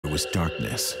was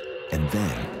darkness, and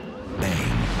then,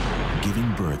 bang,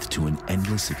 giving birth to an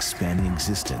endless expanding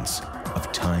existence of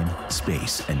time,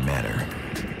 space, and matter.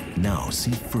 Now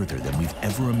see further than we've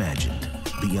ever imagined,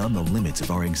 beyond the limits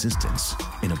of our existence,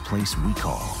 in a place we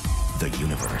call the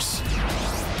universe.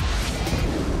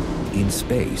 In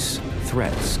space,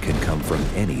 threats can come from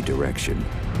any direction.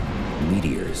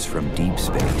 Meteors from deep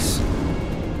space,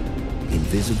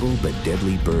 invisible but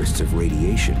deadly bursts of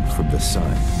radiation from the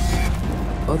sun,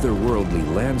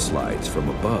 otherworldly landslides from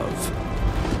above,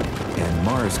 and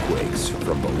Marsquakes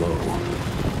from below.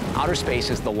 Outer space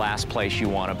is the last place you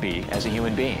want to be as a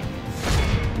human being.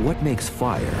 What makes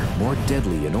fire more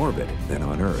deadly in orbit than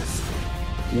on Earth?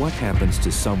 What happens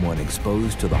to someone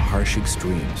exposed to the harsh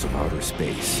extremes of outer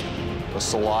space? The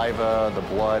saliva, the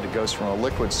blood goes from a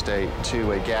liquid state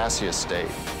to a gaseous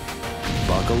state.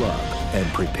 Buckle up and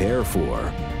prepare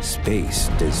for space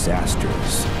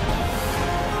disasters.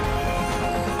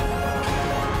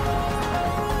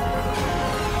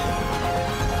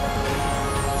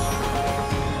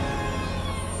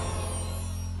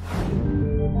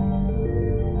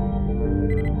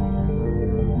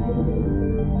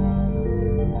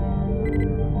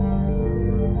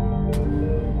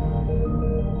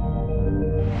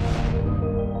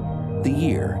 The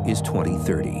year is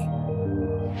 2030.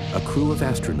 A crew of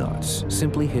astronauts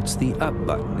simply hits the up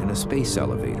button in a space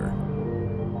elevator.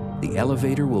 The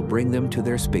elevator will bring them to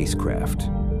their spacecraft,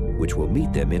 which will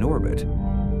meet them in orbit.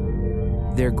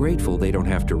 They're grateful they don't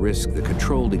have to risk the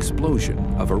controlled explosion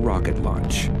of a rocket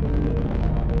launch.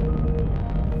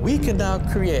 We can now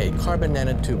create carbon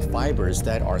nanotube fibers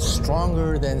that are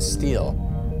stronger than steel.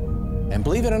 And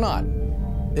believe it or not,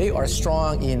 they are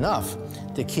strong enough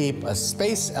to keep a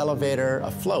space elevator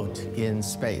afloat in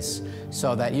space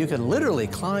so that you can literally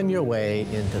climb your way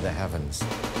into the heavens.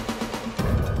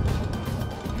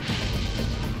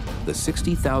 The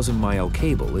 60,000-mile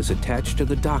cable is attached to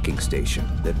the docking station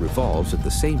that revolves at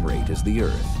the same rate as the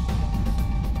Earth.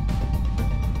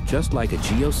 Just like a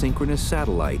geosynchronous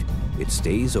satellite, it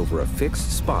stays over a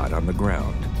fixed spot on the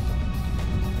ground.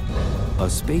 A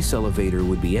space elevator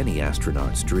would be any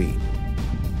astronaut's dream.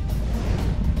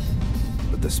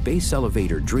 But the space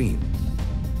elevator dream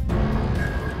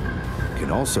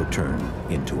can also turn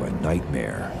into a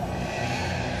nightmare.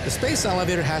 The space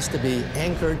elevator has to be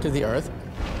anchored to the Earth.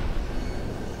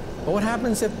 But what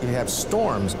happens if you have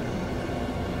storms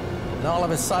and all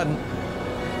of a sudden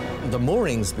the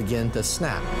moorings begin to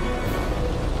snap?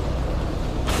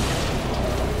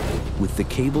 With the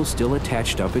cable still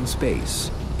attached up in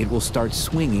space, it will start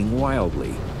swinging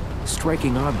wildly,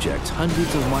 striking objects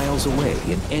hundreds of miles away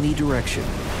in any direction.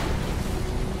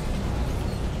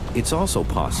 It's also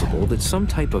possible that some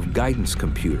type of guidance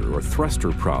computer or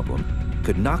thruster problem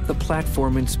could knock the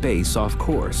platform in space off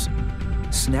course,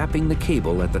 snapping the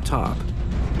cable at the top.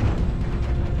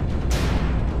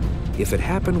 If it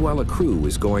happened while a crew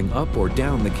is going up or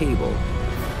down the cable,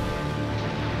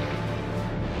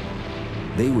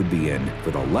 they would be in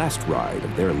for the last ride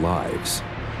of their lives.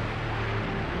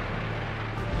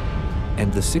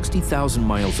 And the 60,000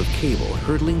 miles of cable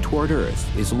hurtling toward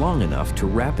Earth is long enough to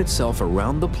wrap itself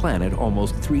around the planet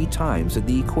almost 3 times at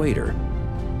the equator,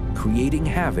 creating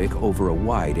havoc over a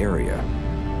wide area.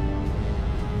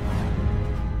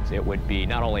 It would be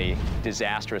not only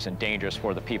disastrous and dangerous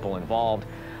for the people involved,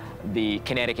 the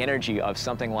kinetic energy of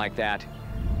something like that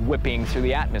whipping through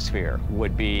the atmosphere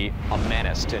would be a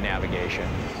menace to navigation.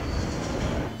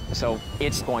 So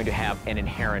it's going to have an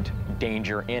inherent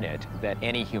danger in it that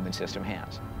any human system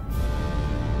has.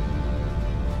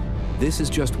 This is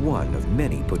just one of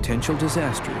many potential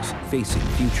disasters facing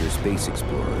future space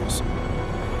explorers.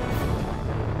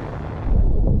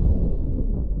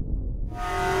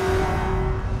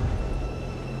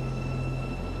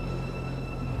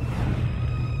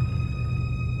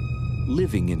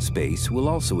 Living in space will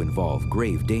also involve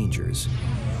grave dangers.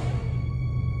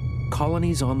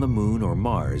 Colonies on the Moon or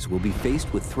Mars will be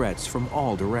faced with threats from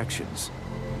all directions,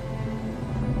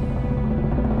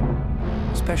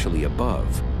 especially above,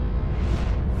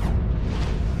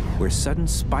 where sudden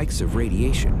spikes of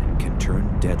radiation can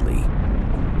turn deadly.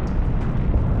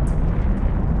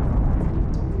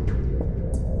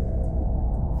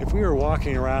 If we were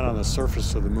walking around on the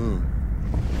surface of the Moon,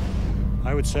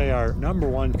 I would say our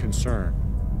 #1 concern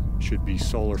should be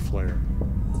solar flare.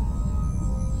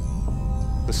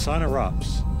 The sun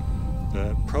erupts.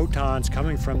 The protons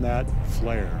coming from that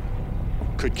flare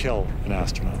could kill an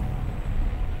astronaut.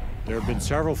 There have been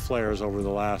several flares over the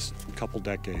last couple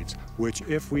decades, which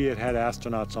if we had had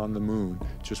astronauts on the Moon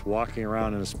just walking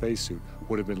around in a spacesuit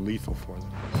would have been lethal for them.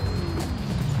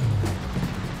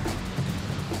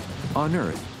 On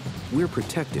Earth, we're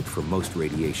protected from most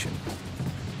radiation.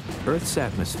 Earth's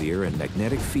atmosphere and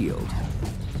magnetic field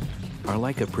are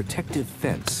like a protective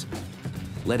fence,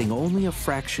 letting only a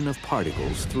fraction of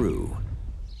particles through.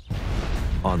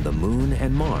 On the Moon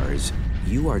and Mars,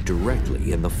 you are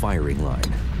directly in the firing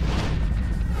line.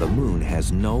 The Moon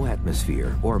has no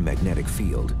atmosphere or magnetic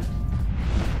field.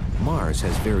 Mars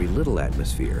has very little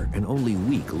atmosphere and only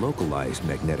weak localized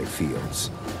magnetic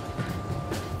fields.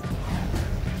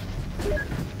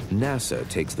 NASA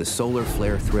takes the solar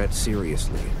flare threat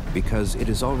seriously because it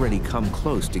has already come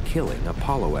close to killing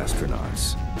Apollo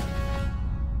astronauts.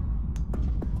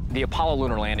 The Apollo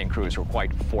lunar landing crews were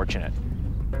quite fortunate.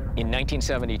 In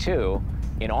 1972,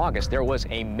 in August, there was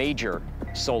a major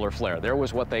solar flare. There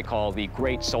was what they call the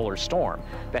Great Solar Storm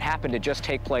that happened to just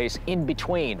take place in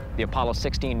between the Apollo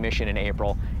 16 mission in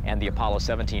April and the Apollo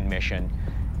 17 mission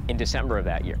in December of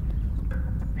that year.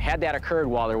 Had that occurred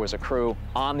while there was a crew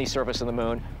on the surface of the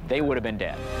Moon, they would have been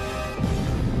dead.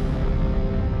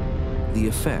 The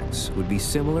effects would be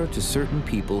similar to certain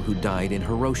people who died in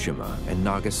Hiroshima and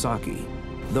Nagasaki,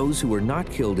 those who were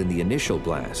not killed in the initial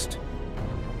blast,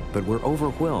 but were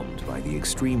overwhelmed by the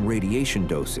extreme radiation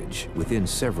dosage within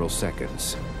several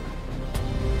seconds.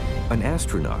 An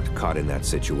astronaut caught in that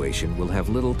situation will have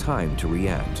little time to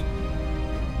react.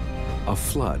 A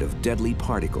flood of deadly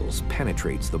particles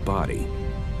penetrates the body,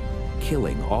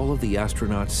 killing all of the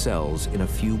astronaut's cells in a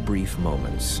few brief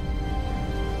moments.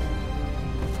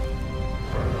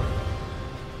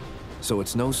 So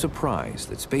it's no surprise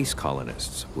that space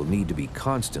colonists will need to be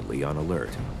constantly on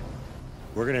alert.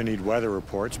 We're going to need weather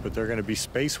reports, but they're going to be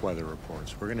space weather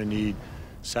reports. We're going to need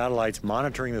satellites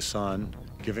monitoring the sun,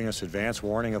 giving us advance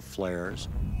warning of flares.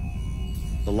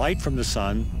 The light from the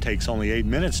sun takes only 8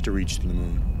 minutes to reach the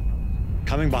Moon.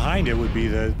 Coming behind it would be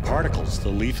the particles, the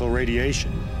lethal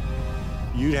radiation.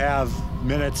 You'd have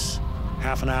minutes,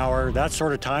 half an hour, that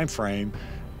sort of time frame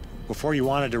before you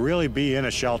wanted to really be in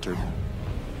a shelter.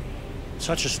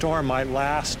 Such a storm might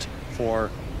last for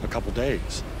a couple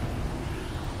days.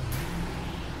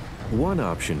 One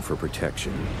option for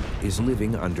protection is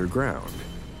living underground.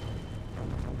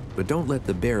 But don't let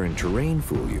the barren terrain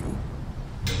fool you.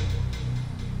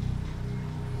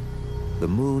 The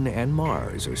Moon and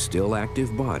Mars are still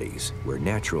active bodies where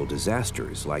natural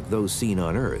disasters like those seen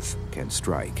on Earth can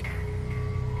strike.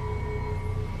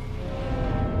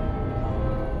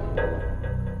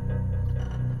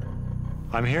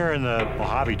 I'm here in the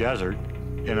Mojave Desert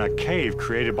in a cave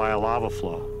created by a lava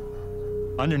flow,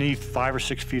 underneath 5 or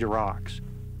 6 feet of rocks.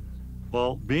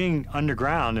 Well, being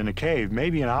underground in a cave may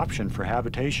be an option for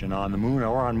habitation on the Moon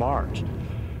or on Mars.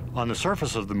 On the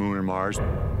surface of the Moon and Mars,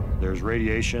 there's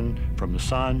radiation from the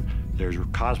sun, there's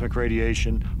cosmic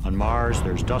radiation. On Mars,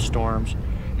 there's dust storms.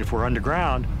 If we're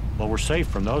underground, well, we're safe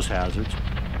from those hazards,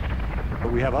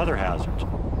 but we have other hazards.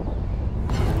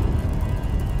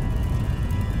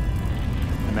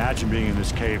 Imagine being in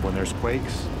this cave when there's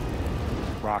quakes,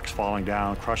 rocks falling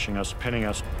down, crushing us, pinning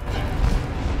us.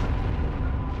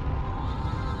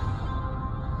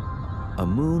 A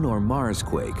Moon or Mars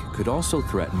quake could also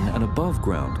threaten an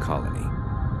above-ground colony.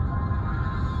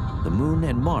 The Moon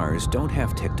and Mars don't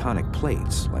have tectonic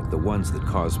plates like the ones that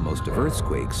cause most of Earth's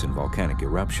quakes and volcanic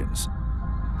eruptions,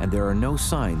 and there are no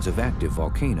signs of active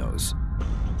volcanoes.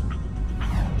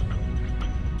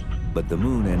 But the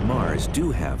Moon and Mars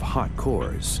do have hot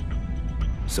cores.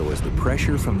 So as the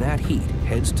pressure from that heat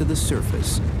heads to the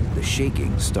surface, the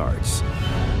shaking starts.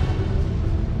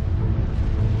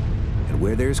 And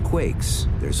where there's quakes,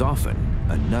 there's often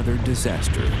another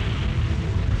disaster.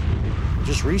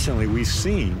 Just recently, we've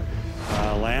seen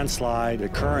a landslide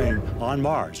occurring on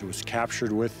Mars. It was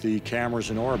captured with the cameras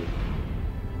in orbit.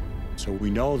 So we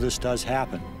know this does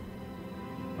happen.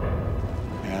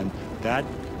 And that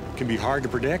can be hard to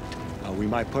predict. We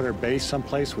might put our base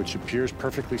someplace which appears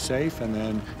perfectly safe, and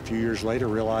then a few years later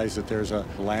realize that there's a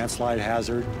landslide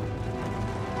hazard.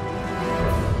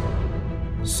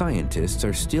 Scientists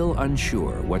are still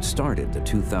unsure what started the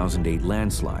 2008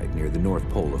 landslide near the North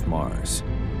Pole of Mars.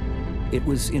 It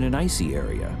was in an icy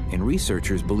area, and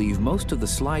researchers believe most of the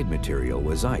slide material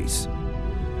was ice.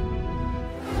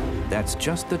 That's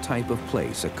just the type of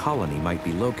place a colony might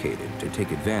be located to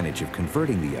take advantage of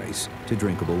converting the ice to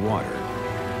drinkable water.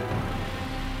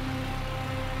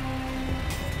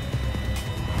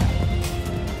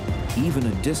 Even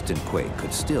a distant quake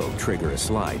could still trigger a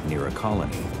slide near a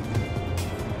colony.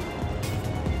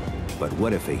 But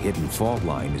what if a hidden fault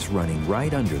line is running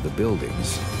right under the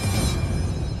buildings?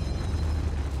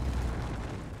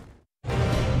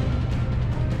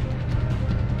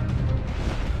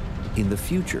 In the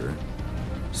future,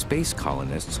 space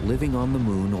colonists living on the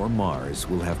Moon or Mars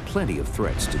will have plenty of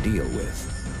threats to deal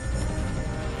with,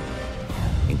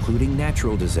 including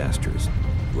natural disasters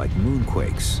like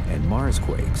moonquakes and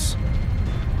Marsquakes.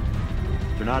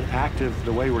 They're not active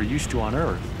the way we're used to on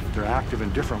Earth. They're active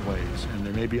in different ways, and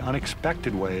there may be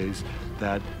unexpected ways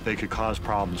that they could cause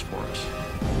problems for us.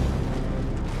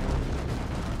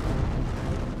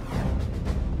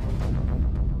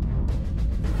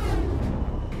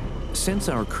 Since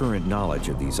our current knowledge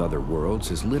of these other worlds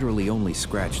has literally only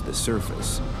scratched the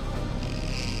surface,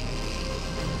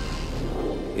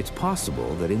 it's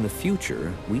possible that in the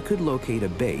future we could locate a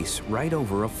base right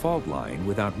over a fault line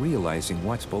without realizing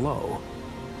what's below.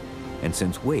 And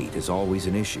since weight is always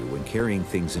an issue when carrying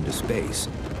things into space,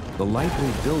 the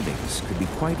lightweight buildings could be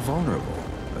quite vulnerable,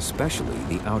 especially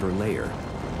the outer layer.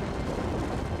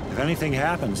 If anything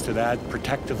happens to that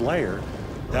protective layer,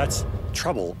 that's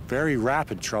trouble, very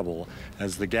rapid trouble.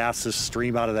 As the gases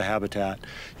stream out of the habitat,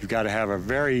 you've got to have a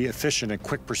very efficient and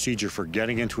quick procedure for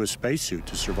getting into a spacesuit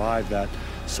to survive that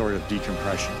sort of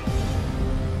decompression.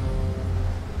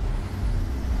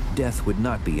 Death would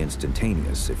not be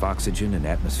instantaneous if oxygen and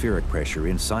atmospheric pressure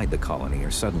inside the colony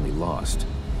are suddenly lost.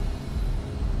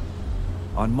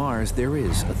 On Mars, there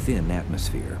is a thin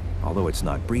atmosphere, although it's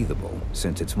not breathable,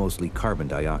 since it's mostly carbon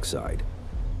dioxide.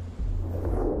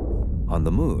 On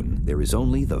the Moon, there is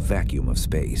only the vacuum of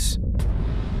space.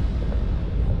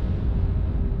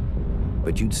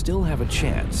 But you'd still have a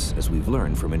chance, as we've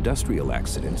learned from industrial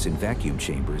accidents in vacuum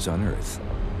chambers on Earth.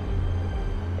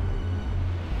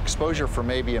 Exposure for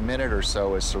maybe a minute or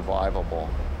so is survivable.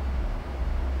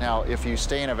 Now, if you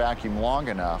stay in a vacuum long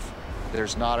enough,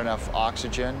 there's not enough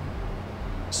oxygen,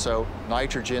 so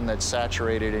nitrogen that's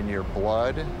saturated in your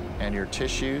blood and your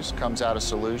tissues comes out of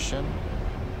solution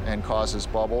and causes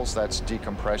bubbles. That's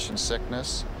decompression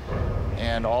sickness.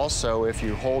 And also, if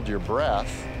you hold your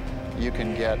breath, you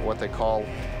can get what they call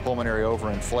pulmonary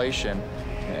overinflation,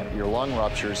 and your lung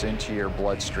ruptures into your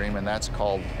bloodstream, and that's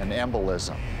called an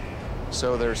embolism.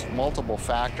 So there's multiple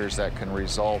factors that can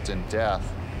result in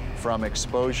death from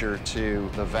exposure to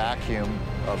the vacuum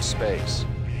of space.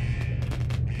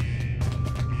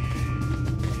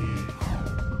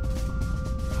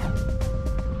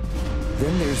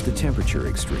 Then there's the temperature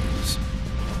extremes.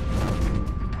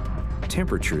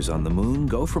 Temperatures on the Moon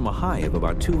go from a high of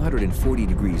about 240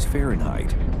 degrees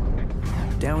Fahrenheit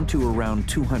down to around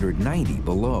 290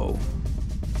 below.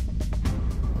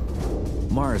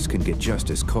 Mars can get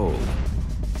just as cold.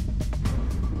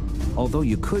 Although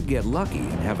you could get lucky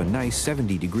and have a nice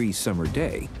 70-degree summer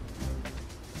day.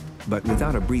 But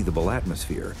without a breathable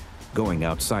atmosphere, going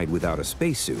outside without a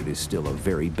spacesuit is still a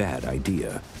very bad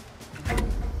idea.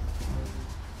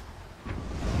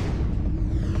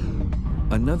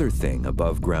 Another thing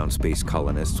above-ground space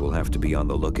colonists will have to be on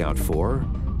the lookout for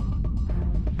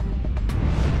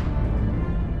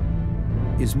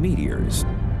is meteors.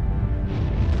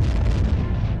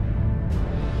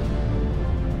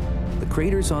 The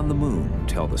craters on the Moon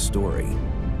tell the story.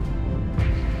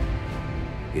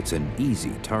 It's an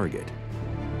easy target.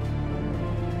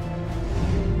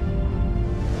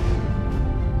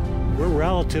 We're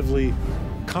relatively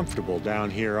comfortable down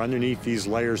here underneath these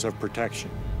layers of protection.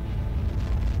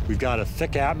 We've got a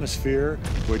thick atmosphere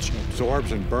which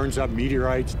absorbs and burns up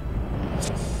meteorites.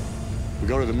 We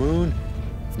go to the Moon,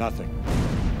 nothing.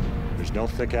 There's no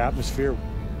thick atmosphere.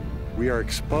 We are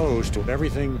exposed to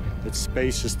everything that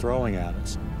space is throwing at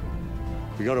us.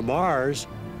 We go to Mars,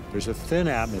 there's a thin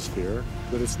atmosphere,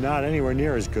 but it's not anywhere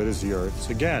near as good as the Earth's.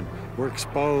 Again, we're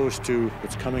exposed to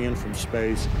what's coming in from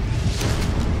space.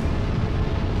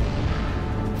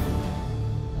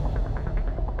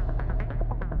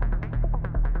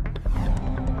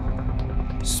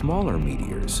 Smaller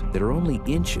meteors that are only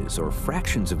inches or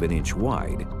fractions of an inch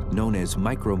wide, known as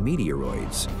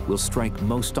micrometeoroids, will strike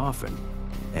most often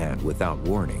and without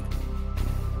warning.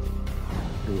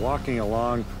 You're walking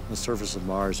along the surface of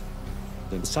Mars,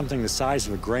 and something the size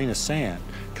of a grain of sand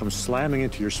comes slamming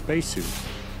into your spacesuit.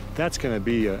 That's going to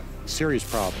be a serious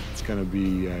problem. It's going to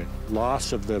be a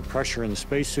loss of the pressure in the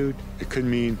spacesuit. It could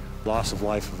mean loss of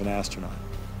life of an astronaut.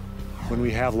 When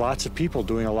we have lots of people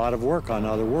doing a lot of work on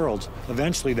other worlds,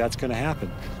 eventually that's going to happen.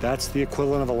 That's the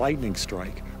equivalent of a lightning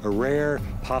strike, a rare,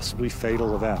 possibly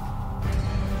fatal event.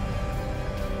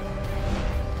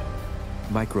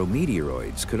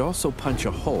 Micrometeoroids could also punch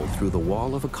a hole through the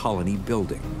wall of a colony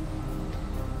building.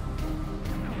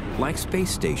 Like space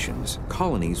stations,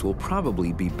 colonies will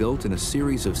probably be built in a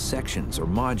series of sections or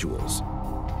modules.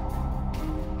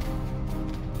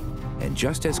 And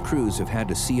just as crews have had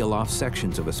to seal off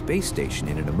sections of a space station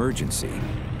in an emergency,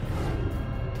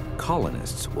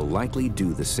 colonists will likely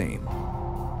do the same.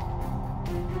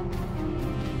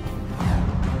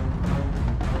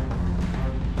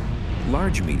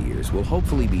 Large meteors will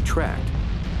hopefully be tracked,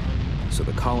 so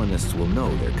the colonists will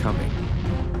know they're coming.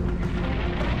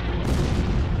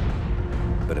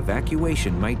 But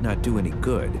evacuation might not do any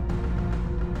good.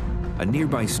 A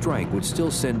nearby strike would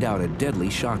still send out a deadly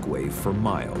shockwave for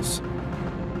miles.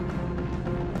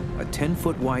 A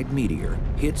 10-foot wide meteor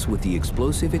hits with the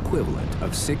explosive equivalent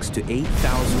of 6,000 to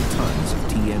 8,000 tons of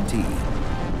TNT.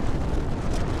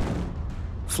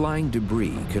 Flying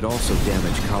debris could also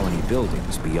damage colony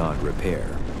buildings beyond repair.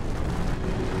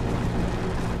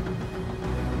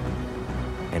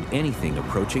 And anything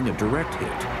approaching a direct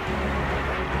hit,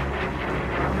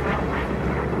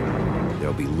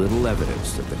 there'll be little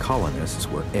evidence that the colonists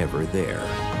were ever there.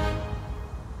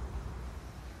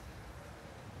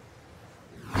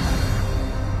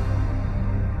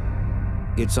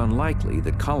 It's unlikely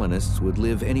that colonists would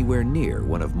live anywhere near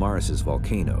one of Mars's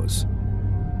volcanoes.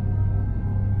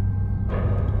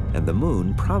 And the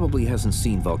moon probably hasn't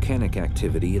seen volcanic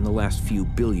activity in the last few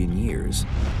billion years.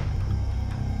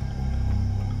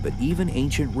 But even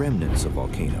ancient remnants of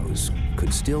volcanoes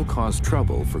could still cause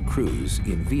trouble for crews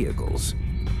in vehicles.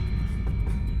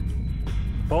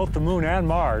 Both the moon and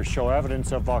Mars show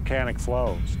evidence of volcanic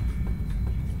flows.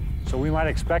 So we might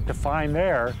expect to find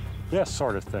there this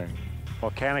sort of thing,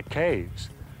 volcanic caves.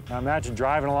 Now imagine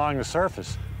driving along the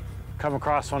surface, come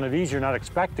across one of these, you're not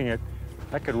expecting it.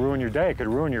 That could ruin your day, it could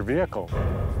ruin your vehicle.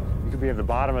 You could be at the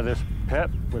bottom of this pit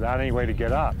without any way to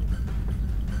get up.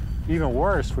 Even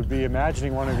worse would be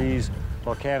imagining one of these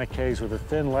volcanic caves with a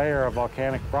thin layer of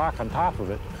volcanic rock on top of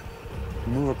it.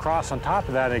 You move across on top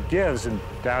of that, it gives, and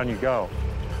down you go.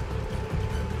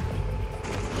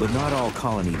 But not all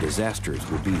colony disasters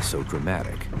will be so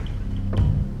dramatic.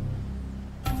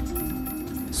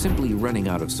 Simply running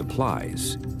out of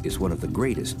supplies is one of the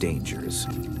greatest dangers.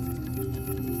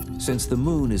 Since the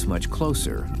moon is much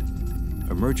closer,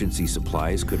 emergency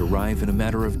supplies could arrive in a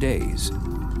matter of days.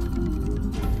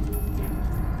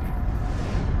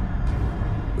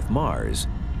 With Mars,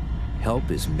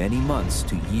 help is many months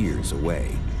to years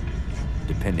away,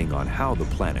 depending on how the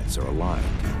planets are aligned.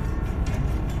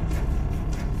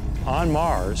 On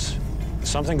Mars, if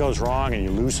something goes wrong and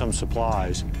you lose some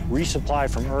supplies, resupply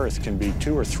from Earth can be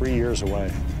 2 or 3 years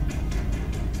away.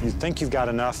 You think you've got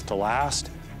enough to last,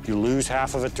 you lose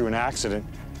half of it through an accident,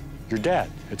 you're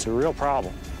dead. It's a real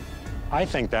problem. I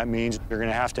think that means you're going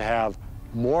to have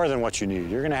more than what you need.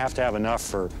 You're going to have enough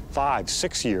for 5,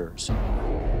 6 years.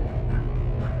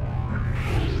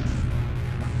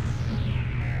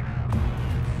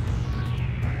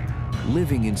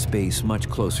 Living in space much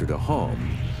closer to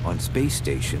home, on space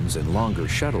stations and longer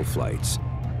shuttle flights,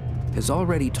 has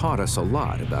already taught us a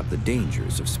lot about the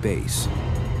dangers of space.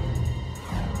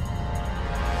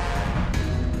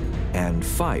 And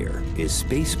fire is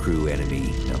space crew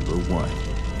enemy number 1.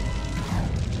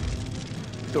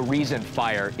 The reason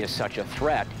fire is such a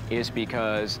threat is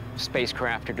because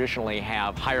spacecraft traditionally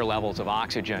have higher levels of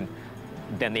oxygen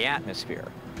than the atmosphere,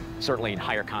 certainly in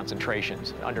higher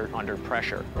concentrations, under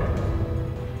pressure.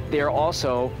 They are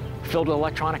also filled with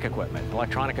electronic equipment.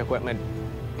 Electronic equipment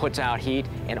puts out heat,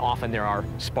 and often there are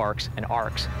sparks and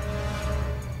arcs.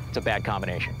 It's a bad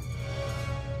combination.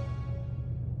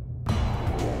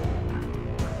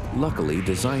 Luckily,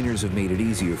 designers have made it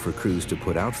easier for crews to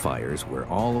put out fires where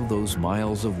all of those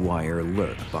miles of wire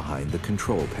lurk behind the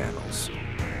control panels.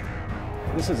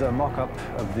 This is a mock-up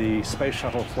of the Space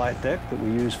Shuttle flight deck that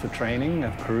we use for training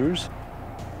of crews.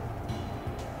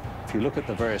 If you look at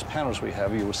the various panels we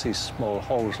have, you will see small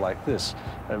holes like this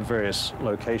at various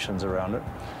locations around it.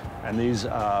 And these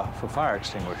are for fire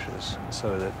extinguishers,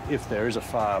 so that if there is a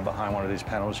fire behind one of these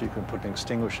panels, you can put an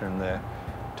extinguisher in there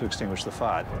to extinguish the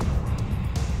fire.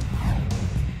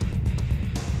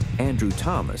 Andrew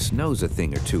Thomas knows a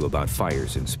thing or two about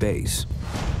fires in space.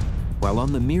 While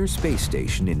on the Mir space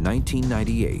station in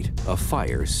 1998, a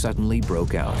fire suddenly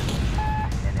broke out.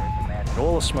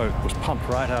 All the smoke was pumped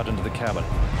right out into the cabin.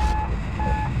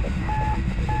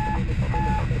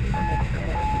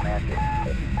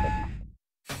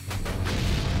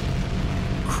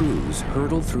 Crews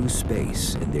hurtle through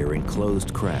space in their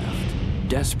enclosed craft,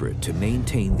 desperate to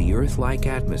maintain the Earth-like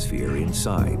atmosphere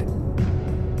inside.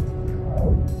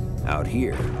 Out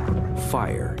here,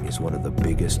 fire is one of the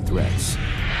biggest threats.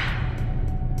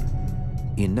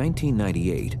 In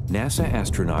 1998, NASA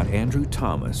astronaut Andrew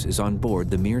Thomas is on board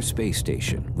the Mir space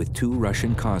station with 2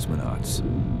 Russian cosmonauts.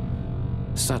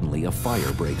 Suddenly, a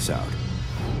fire breaks out.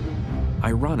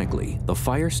 Ironically, the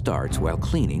fire starts while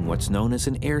cleaning what's known as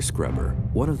an air scrubber,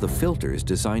 one of the filters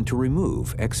designed to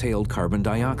remove exhaled carbon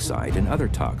dioxide and other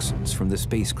toxins from the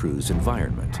space crew's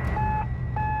environment.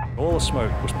 All the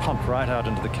smoke was pumped right out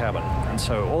into the cabin, and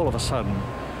so all of a sudden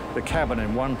The cabin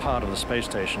in one part of the space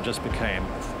station just became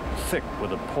thick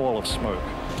with a pall of smoke.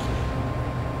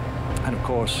 And of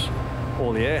course,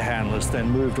 all the air handlers then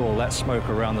moved all that smoke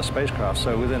around the spacecraft.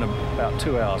 So within about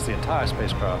 2 hours, the entire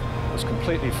spacecraft was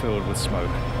completely filled with smoke.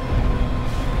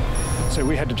 So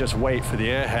we had to just wait for the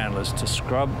air handlers to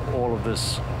scrub all of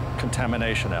this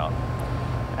contamination out.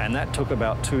 And that took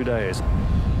about 2 days.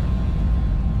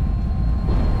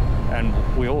 And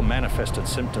we all manifested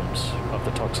symptoms of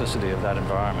the toxicity of that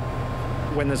environment.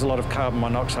 When there's a lot of carbon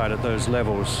monoxide at those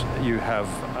levels, you have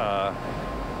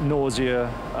nausea,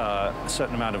 a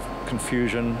certain amount of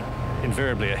confusion,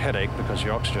 invariably a headache because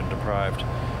you're oxygen deprived.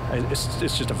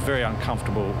 It's just a very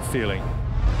uncomfortable feeling.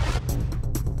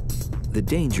 The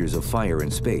dangers of fire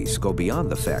in space go beyond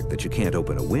the fact that you can't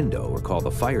open a window or call the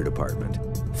fire department.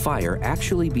 Fire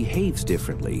actually behaves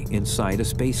differently inside a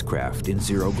spacecraft in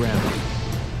zero gravity.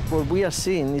 What we are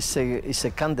seeing is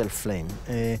a candle flame.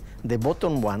 The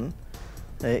bottom one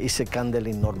is a candle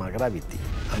in normal gravity.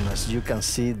 And as you can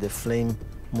see, the flame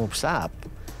moves up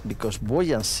because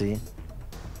buoyancy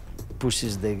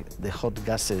pushes the hot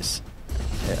gases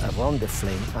around the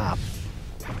flame up.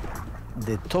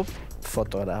 The top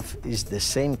photograph is the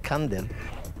same candle,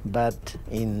 but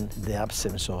in the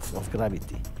absence of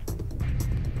gravity.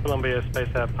 Columbia Space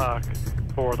Park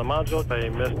for the module. A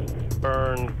mist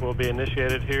burn will be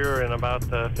initiated here in about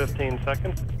 15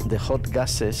 seconds. The hot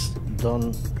gases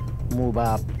don't move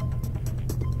up,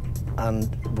 and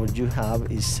what you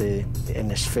have is a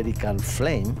spherical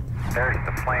flame. There's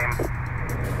the flame.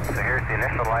 So here's the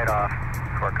initial light off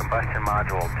for combustion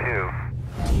module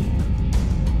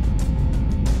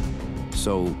 2.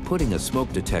 So putting a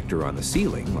smoke detector on the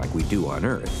ceiling, like we do on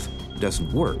Earth,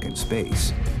 doesn't work in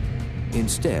space.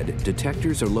 Instead,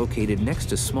 detectors are located next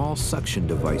to small suction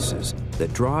devices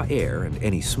that draw air and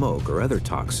any smoke or other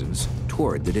toxins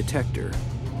toward the detector.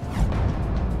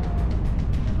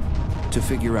 To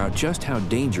figure out just how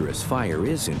dangerous fire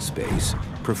is in space,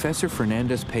 Professor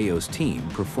Fernandez-Peyo's team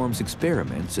performs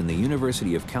experiments in the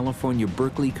University of California,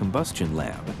 Berkeley Combustion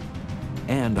Lab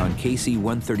and on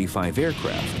KC-135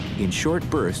 aircraft in short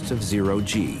bursts of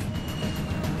zero-G.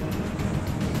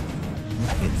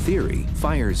 In theory,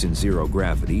 fires in zero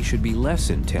gravity should be less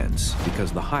intense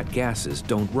because the hot gases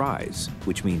don't rise,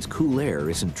 which means cool air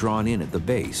isn't drawn in at the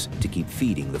base to keep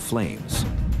feeding the flames.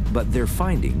 But they're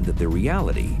finding that the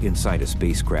reality inside a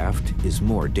spacecraft is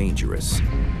more dangerous.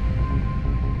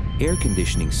 Air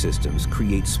conditioning systems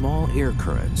create small air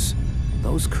currents.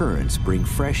 Those currents bring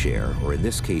fresh air, or in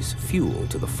this case, fuel,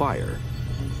 to the fire.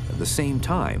 At the same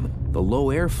time, the low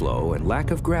airflow and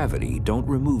lack of gravity don't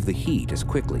remove the heat as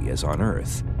quickly as on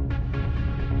Earth.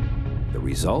 The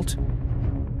result?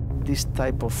 This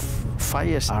type of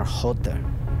fires are hotter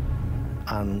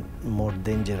and more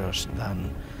dangerous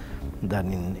than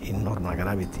in normal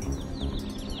gravity.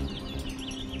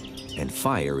 And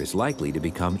fire is likely to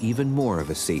become even more of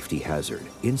a safety hazard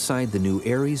inside the new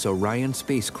Ares Orion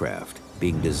spacecraft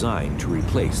being designed to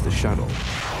replace the shuttle.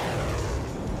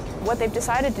 What they've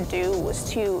decided to do was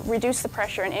to reduce the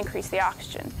pressure and increase the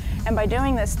oxygen. And by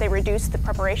doing this, they reduce the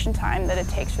preparation time that it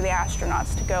takes for the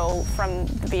astronauts to go from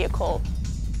the vehicle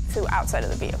to outside of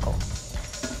the vehicle.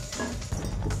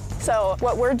 So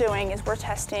what we're doing is we're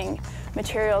testing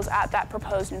materials at that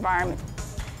proposed environment.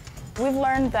 We've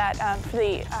learned that for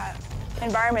the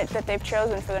environment that they've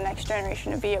chosen for the next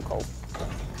generation of vehicles,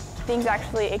 things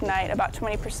actually ignite about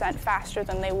 20% faster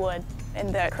than they would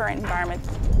in the current environment.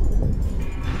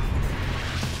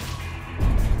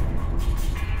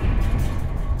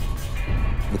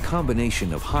 The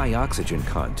combination of high oxygen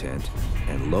content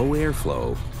and low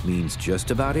airflow means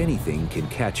just about anything can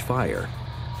catch fire,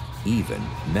 even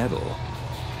metal.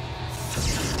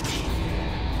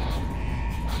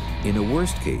 In a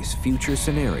worst-case future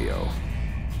scenario,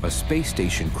 a space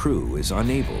station crew is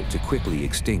unable to quickly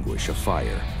extinguish a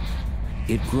fire.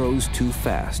 It grows too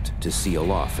fast to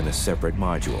seal off in a separate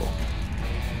module.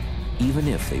 Even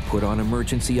if they put on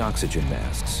emergency oxygen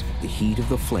masks, the heat of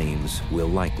the flames will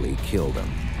likely kill them.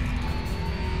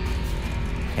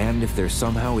 And if they're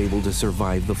somehow able to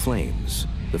survive the flames,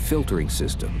 the filtering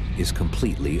system is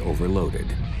completely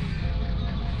overloaded.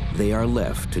 They are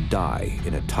left to die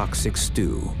in a toxic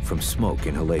stew from smoke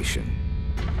inhalation.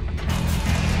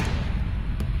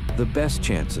 The best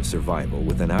chance of survival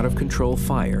with an out-of-control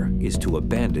fire is to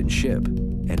abandon ship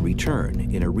and return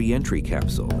in a re-entry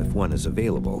capsule if one is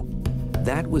available.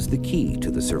 That was the key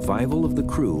to the survival of the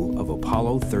crew of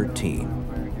Apollo 13.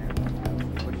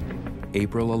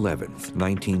 April 11th,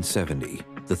 1970,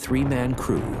 the three-man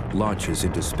crew launches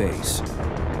into space.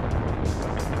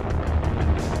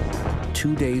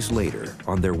 2 days later,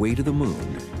 on their way to the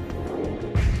moon,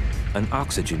 an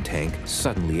oxygen tank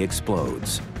suddenly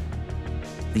explodes.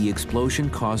 The explosion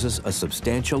causes a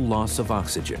substantial loss of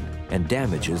oxygen and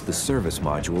damages the service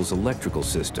module's electrical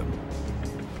system.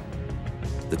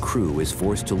 The crew is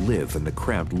forced to live in the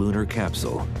cramped lunar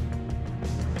capsule.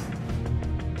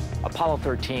 Apollo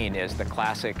 13 is the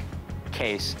classic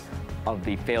case of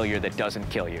the failure that doesn't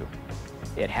kill you.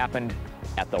 It happened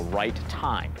at the right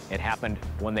time. It happened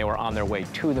when they were on their way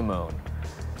to the moon,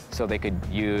 so they could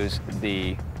use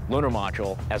the lunar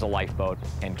module as a lifeboat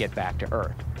and get back to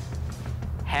Earth.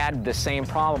 Had the same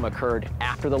problem occurred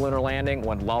after the lunar landing,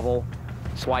 when Lovell,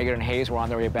 Swigert, and Hayes were on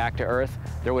their way back to Earth,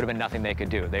 there would have been nothing they could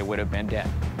do. They would have been dead.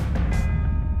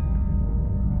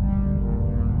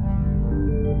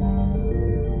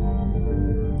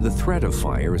 The threat of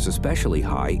fire is especially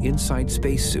high inside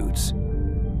spacesuits.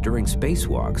 During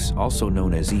spacewalks, also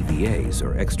known as EVAs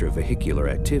or extravehicular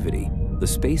activity, the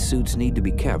spacesuits need to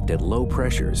be kept at low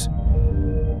pressures.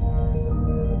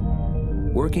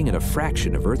 Working at a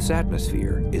fraction of Earth's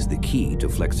atmosphere is the key to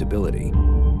flexibility.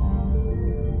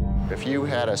 If you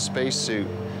had a spacesuit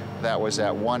that was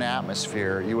at 1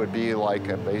 atmosphere, you would be like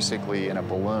basically in a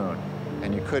balloon,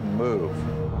 and you couldn't move.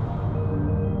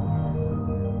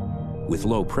 With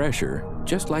low pressure,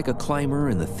 just like a climber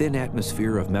in the thin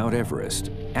atmosphere of Mount Everest,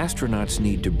 astronauts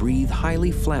need to breathe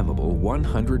highly flammable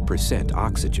 100%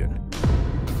 oxygen.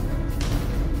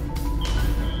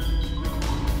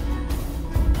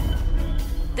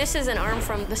 This is an arm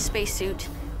from the spacesuit.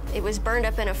 It was burned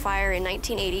up in a fire in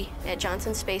 1980 at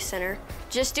Johnson Space Center.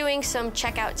 Just doing some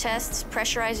checkout tests,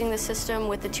 pressurizing the system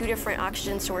with the 2 different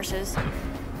oxygen sources.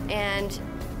 And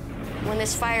when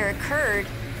this fire occurred,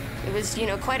 it was,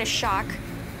 quite a shock.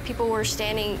 People were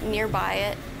standing nearby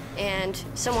it, and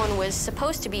someone was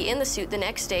supposed to be in the suit the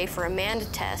next day for a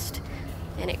manned test,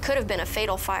 and it could have been a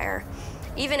fatal fire.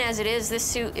 Even as it is, this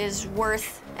suit is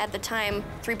worth, at the time,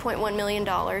 $3.1 million.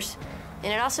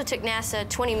 And it also took NASA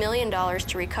 $20 million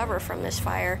to recover from this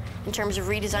fire in terms of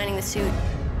redesigning the suit.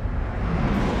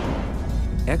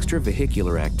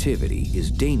 Extravehicular activity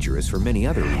is dangerous for many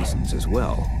other reasons as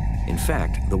well. In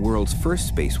fact, the world's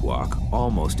first spacewalk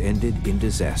almost ended in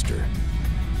disaster.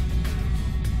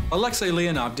 Alexei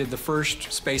Leonov did the first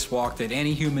spacewalk that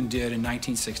any human did in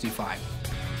 1965.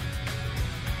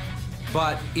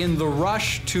 But in the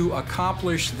rush to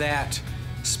accomplish that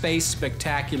space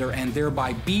spectacular and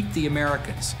thereby beat the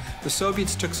Americans, the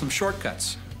Soviets took some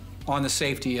shortcuts on the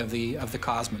safety of the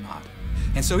cosmonaut.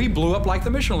 And so he blew up like the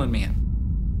Michelin Man.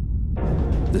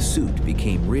 The suit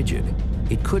became rigid.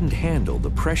 It couldn't handle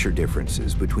the pressure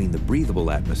differences between the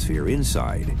breathable atmosphere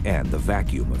inside and the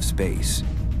vacuum of space.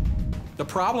 The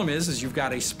problem is you've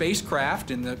got a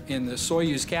spacecraft in the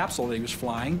Soyuz capsule that he was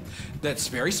flying that's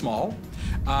very small,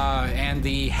 and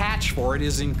the hatch for it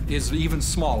is even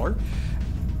smaller.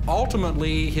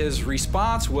 Ultimately, his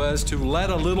response was to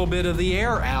let a little bit of the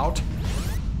air out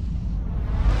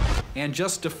and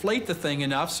just deflate the thing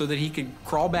enough so that he could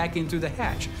crawl back in through the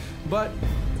hatch. But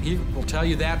he will tell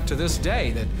you that to this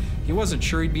day, that he wasn't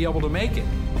sure he'd be able to make it.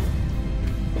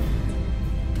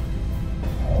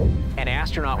 An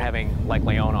astronaut having, like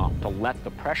Leonov, to let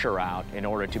the pressure out in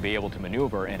order to be able to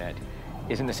maneuver in it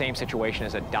is in the same situation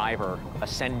as a diver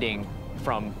ascending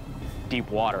from deep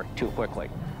water too quickly.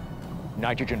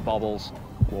 Nitrogen bubbles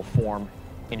will form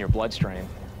in your bloodstream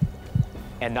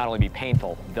and not only be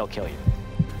painful, they'll kill you.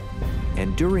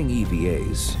 And during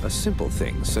EVAs, a simple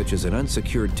thing such as an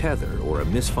unsecured tether or a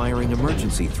misfiring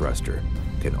emergency thruster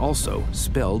can also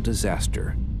spell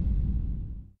disaster.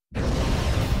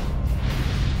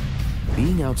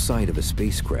 Being outside of a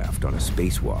spacecraft on a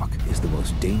spacewalk is the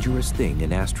most dangerous thing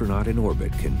an astronaut in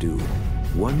orbit can do.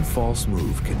 One false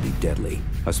move can be deadly,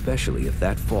 especially if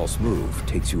that false move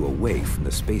takes you away from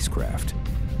the spacecraft.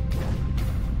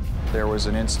 There was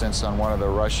an instance on one of the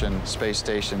Russian space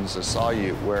stations, the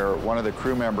Soyuz, where one of the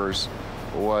crew members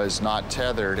was not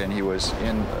tethered, and he was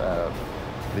in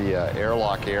the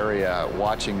airlock area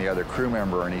watching the other crew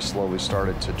member, and he slowly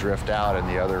started to drift out, and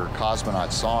the other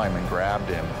cosmonaut saw him and grabbed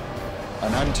him.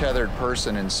 An untethered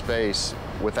person in space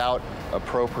without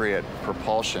appropriate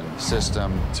propulsion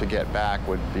system to get back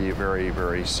would be very,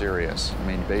 very serious. I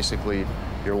mean, basically,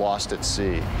 you're lost at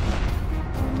sea.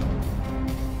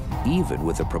 Even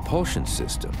with a propulsion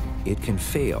system, it can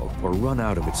fail or run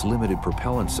out of its limited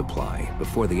propellant supply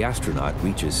before the astronaut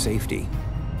reaches safety.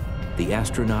 The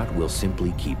astronaut will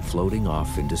simply keep floating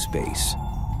off into space.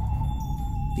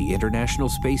 The International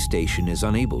Space Station is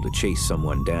unable to chase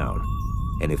someone down,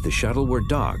 and if the shuttle were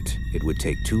docked, it would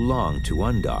take too long to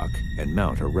undock and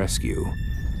mount a rescue.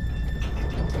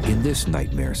 In this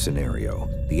nightmare scenario,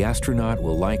 the astronaut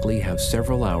will likely have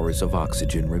several hours of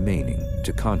oxygen remaining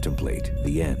to contemplate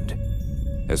the end.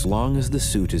 As long as the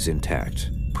suit is intact,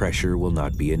 pressure will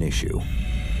not be an issue.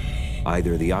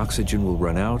 Either the oxygen will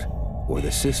run out, or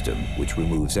the system, which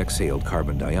removes exhaled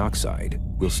carbon dioxide,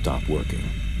 will stop working.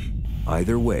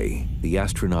 Either way, the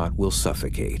astronaut will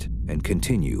suffocate and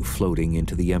continue floating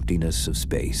into the emptiness of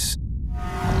space.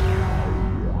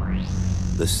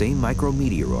 The same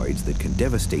micrometeoroids that can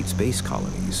devastate space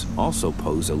colonies also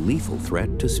pose a lethal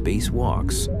threat to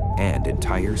spacewalks and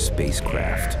entire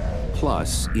spacecraft.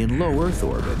 Plus, in low Earth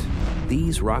orbit,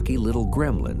 these rocky little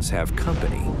gremlins have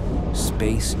company,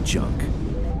 space junk.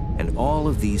 And all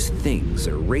of these things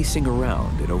are racing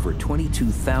around at over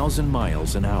 22,000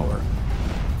 miles an hour.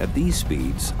 At these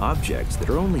speeds, objects that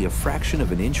are only a fraction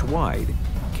of an inch wide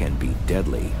can be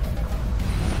deadly.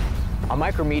 A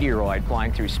micrometeoroid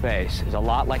flying through space is a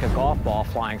lot like a golf ball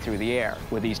flying through the air,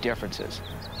 with these differences.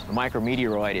 The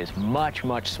micrometeoroid is much,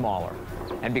 much smaller.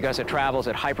 And because it travels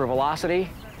at hypervelocity,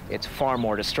 it's far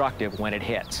more destructive when it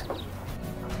hits.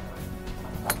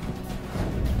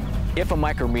 If a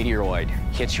micrometeoroid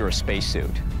hits your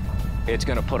spacesuit, it's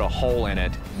going to put a hole in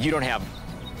it. You don't have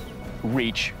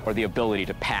reach or the ability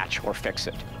to patch or fix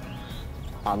it,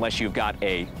 unless you've got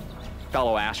a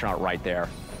fellow astronaut right there.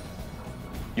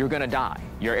 You're going to die.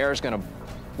 Your air is going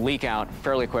to leak out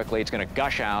fairly quickly. It's going to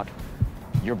gush out.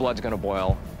 Your blood's going to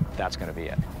boil. That's going to be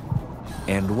it.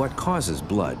 And what causes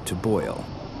blood to boil?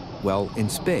 Well, in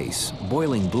space,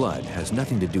 boiling blood has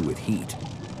nothing to do with heat.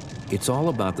 It's all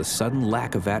about the sudden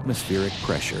lack of atmospheric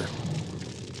pressure.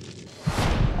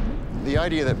 The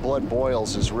idea that blood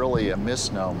boils is really a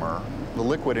misnomer. The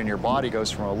liquid in your body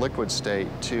goes from a liquid state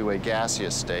to a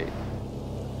gaseous state.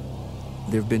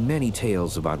 There have been many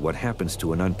tales about what happens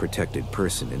to an unprotected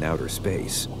person in outer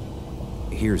space.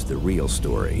 Here's the real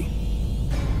story.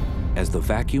 As the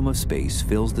vacuum of space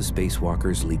fills the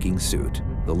spacewalker's leaking suit,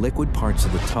 the liquid parts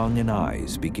of the tongue and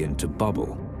eyes begin to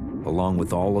bubble, along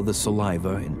with all of the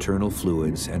saliva, internal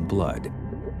fluids, and blood.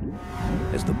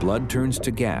 As the blood turns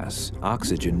to gas,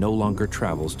 oxygen no longer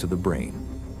travels to the brain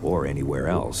or anywhere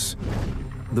else.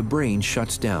 The brain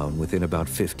shuts down within about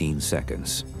 15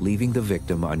 seconds, leaving the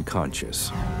victim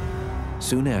unconscious.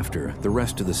 Soon after, the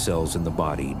rest of the cells in the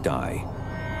body die.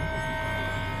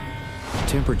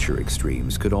 Temperature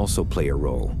extremes could also play a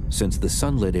role, since the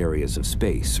sunlit areas of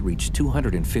space reach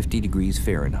 250 degrees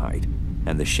Fahrenheit,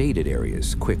 and the shaded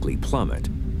areas quickly plummet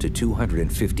to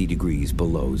 250 degrees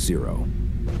below zero.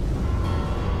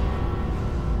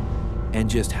 And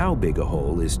just how big a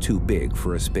hole is too big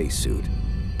for a spacesuit?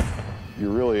 You're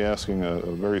really asking a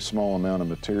very small amount of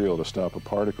material to stop a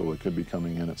particle that could be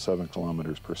coming in at 7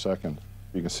 kilometers per second.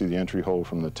 You can see the entry hole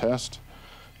from the test,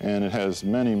 and it has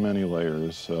many, many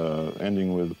layers,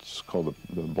 ending with what's called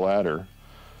the bladder.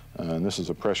 And this is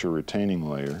a pressure retaining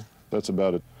layer. That's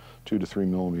about a 2 to 3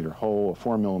 millimeter hole, a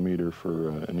 4 millimeter for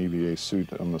an EVA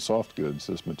suit on the soft goods.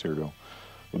 This material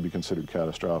would be considered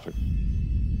catastrophic.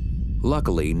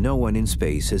 Luckily, no one in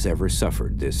space has ever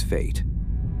suffered this fate.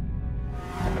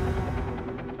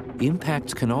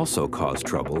 Impacts can also cause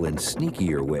trouble in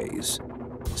sneakier ways.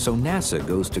 So NASA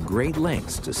goes to great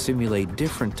lengths to simulate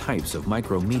different types of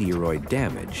micrometeoroid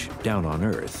damage down on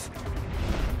Earth.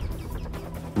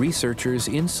 Researchers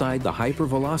inside the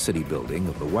hypervelocity building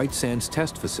of the White Sands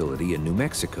Test Facility in New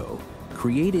Mexico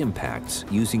create impacts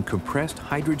using compressed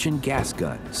hydrogen gas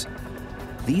guns.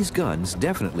 These guns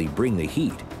definitely bring the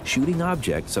heat, shooting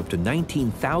objects up to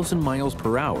 19,000 miles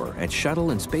per hour at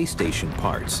shuttle and space station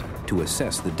parts to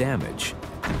assess the damage.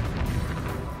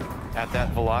 At that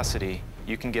velocity,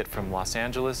 you can get from Los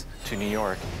Angeles to New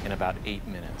York in about 8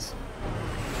 minutes.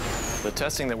 The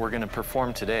testing that we're going to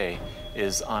perform today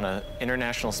is on an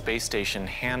International Space Station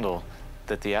handle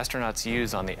that the astronauts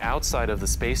use on the outside of the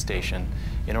space station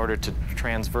in order to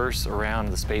transverse around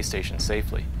the space station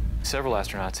safely. Several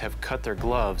astronauts have cut their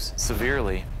gloves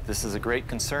severely. This is a great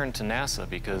concern to NASA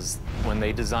because when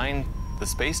they design the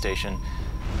space station,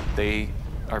 they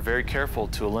are very careful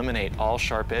to eliminate all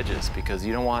sharp edges because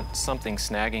you don't want something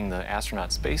snagging the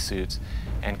astronaut spacesuits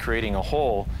and creating a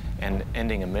hole and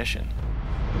ending a mission.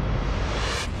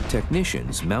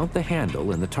 Technicians mount the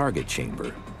handle in the target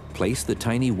chamber, place the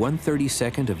tiny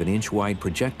 1/32 of an inch wide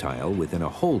projectile within a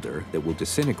holder that will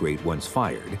disintegrate once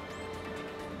fired,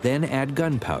 then add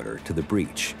gunpowder to the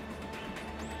breech.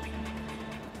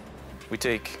 We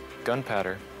take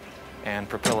gunpowder and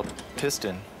propel a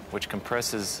piston which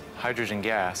compresses hydrogen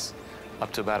gas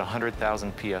up to about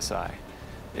 100,000 psi.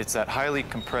 It's that highly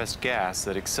compressed gas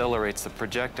that accelerates the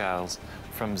projectiles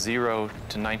from 0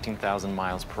 to 19,000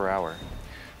 miles per hour.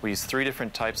 We use 3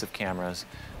 different types of cameras.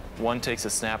 One takes a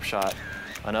snapshot,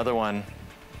 another one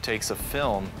takes a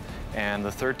film, and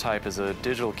the third type is a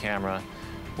digital camera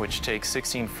which takes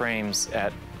 16 frames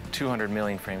at 200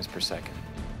 million frames per second.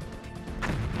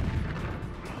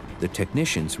 The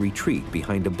technicians retreat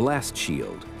behind a blast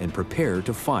shield and prepare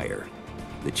to fire.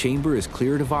 The chamber is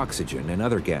cleared of oxygen and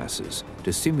other gases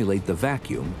to simulate the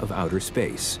vacuum of outer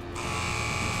space.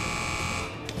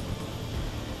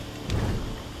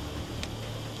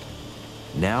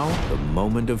 Now, the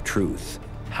moment of truth.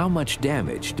 How much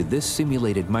damage did this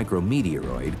simulated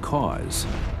micrometeoroid cause?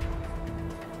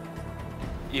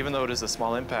 Even though it is a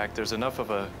small impact, there's enough of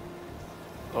a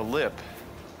lip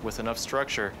with enough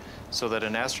structure so that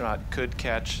an astronaut could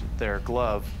catch their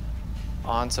glove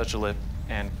on such a lip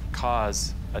and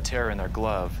cause a tear in their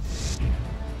glove.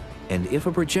 And if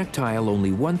a projectile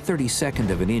only 1/32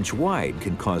 of an inch wide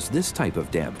can cause this type of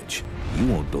damage, you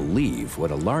won't believe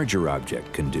what a larger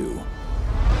object can do.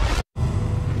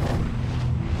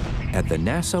 At the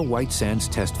NASA White Sands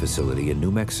Test Facility in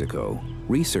New Mexico,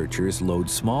 researchers load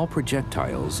small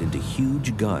projectiles into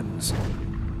huge guns.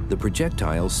 The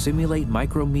projectiles simulate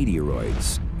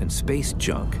micrometeoroids and space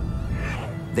junk.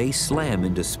 They slam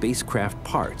into spacecraft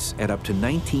parts at up to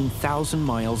 19,000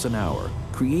 miles an hour,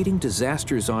 creating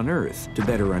disasters on Earth to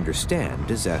better understand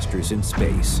disasters in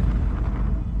space.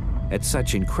 At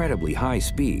such incredibly high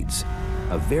speeds,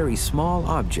 a very small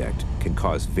object can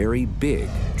cause very big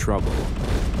trouble.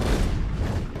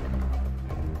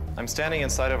 I'm standing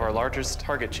inside of our largest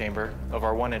target chamber of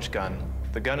our 1-inch gun.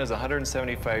 The gun is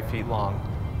 175 feet long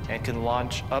and can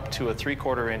launch up to a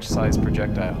 3/4 inch size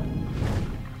projectile.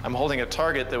 I'm holding a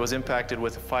target that was impacted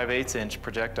with a 5/8 inch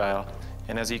projectile,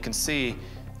 and as you can see,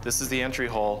 this is the entry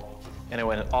hole, and it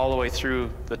went all the way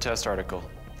through the test article.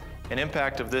 An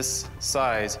impact of this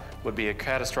size would be a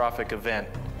catastrophic event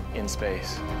in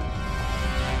space.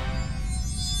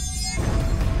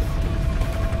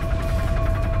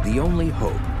 The only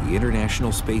hope the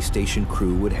International Space Station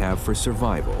crew would have for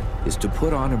survival is to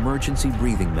put on emergency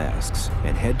breathing masks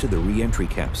and head to the re-entry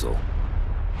capsule.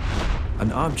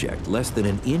 An object less than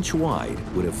an inch wide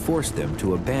would have forced them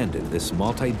to abandon this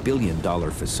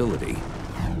multi-billion-dollar facility.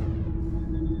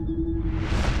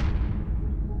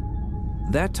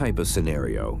 That type of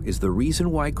scenario is the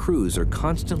reason why crews are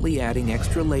constantly adding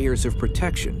extra layers of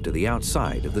protection to the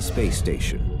outside of the space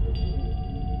station.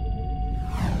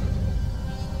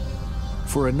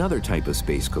 For another type of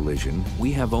space collision,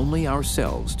 we have only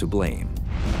ourselves to blame.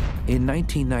 In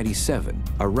 1997,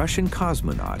 a Russian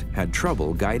cosmonaut had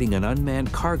trouble guiding an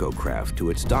unmanned cargo craft to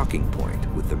its docking point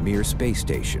with the Mir space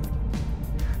station.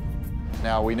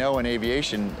 Now, we know in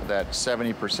aviation that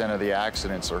 70% of the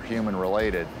accidents are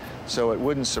human-related, so it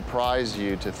wouldn't surprise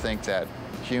you to think that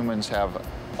humans have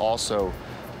also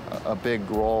a big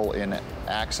role in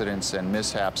accidents and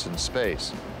mishaps in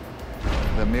space.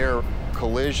 The Mir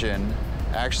collision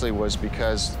actually was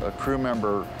because a crew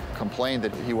member complained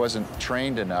that he wasn't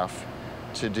trained enough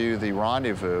to do the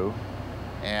rendezvous,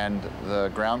 and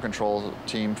the ground control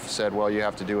team said, well, you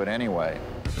have to do it anyway.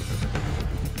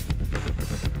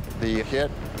 The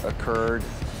hit occurred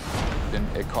and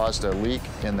it caused a leak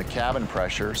in the cabin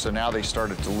pressure, so now they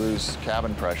started to lose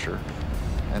cabin pressure.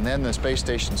 And then the space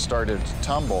station started to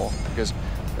tumble because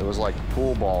it was like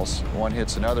pool balls. One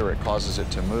hits another, it causes it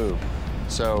to move.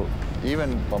 So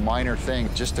even a minor thing,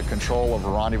 just the control of a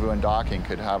rendezvous and docking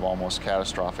could have almost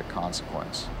catastrophic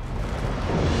consequence.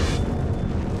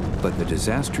 But the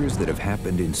disasters that have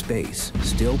happened in space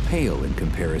still pale in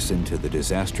comparison to the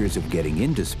disasters of getting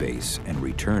into space and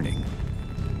returning.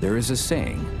 There is a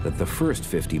saying that the first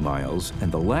 50 miles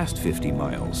and the last 50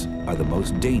 miles are the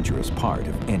most dangerous part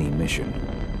of any mission.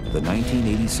 The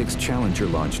 1986 Challenger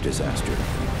launch disaster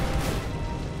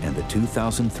and the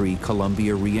 2003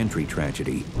 Columbia re-entry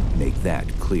tragedy make that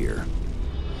clear.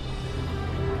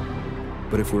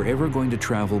 But if we're ever going to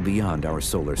travel beyond our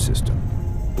solar system,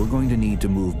 we're going to need to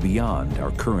move beyond our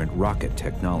current rocket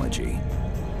technology.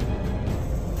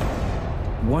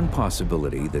 One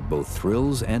possibility that both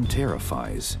thrills and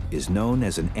terrifies is known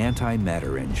as an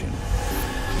antimatter engine.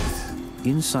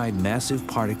 Inside massive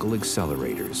particle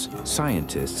accelerators,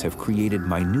 scientists have created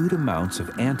minute amounts of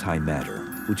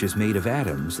antimatter, which is made of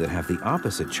atoms that have the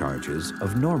opposite charges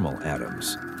of normal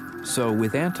atoms. So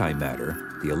with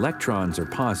antimatter, the electrons are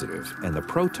positive and the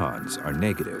protons are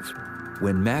negative.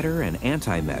 When matter and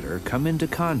antimatter come into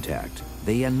contact,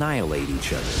 they annihilate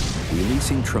each other,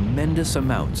 releasing tremendous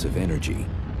amounts of energy.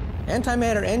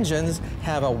 Antimatter engines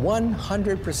have a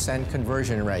 100%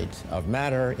 conversion rate of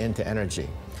matter into energy.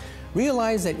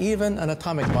 Realize that even an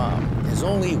atomic bomb is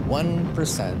only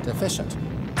 1% efficient.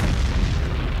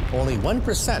 Only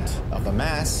 1% of the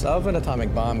mass of an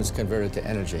atomic bomb is converted to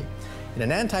energy. In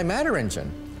an antimatter engine,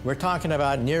 we're talking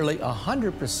about nearly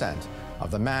 100%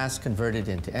 of the mass converted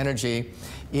into energy.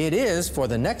 It is, for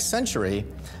the next century,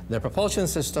 the propulsion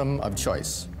system of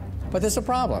choice. But there's a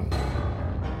problem.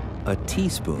 A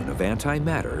teaspoon of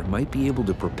antimatter might be able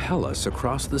to propel us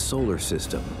across the solar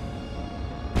system.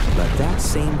 But that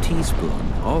same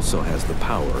teaspoon also has the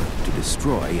power to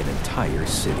destroy an entire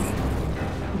city.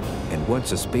 And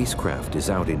once a spacecraft is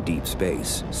out in deep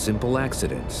space, simple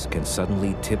accidents can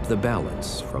suddenly tip the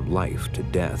balance from life to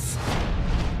death.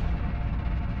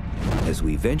 As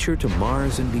we venture to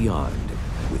Mars and beyond,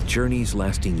 with journeys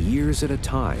lasting years at a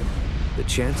time, the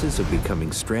chances of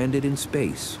becoming stranded in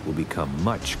space will become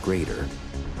much greater.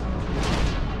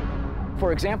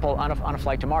 For example, on a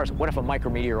flight to Mars, what if a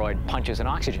micrometeoroid punches an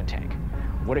oxygen tank?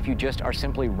 What if you just are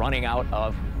simply running out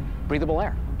of breathable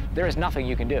air? There is nothing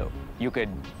you can do. You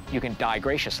can die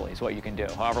graciously is what you can do,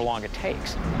 however long it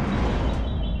takes.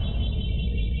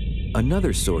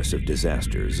 Another source of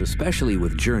disasters, especially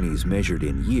with journeys measured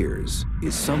in years,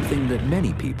 is something that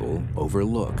many people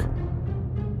overlook.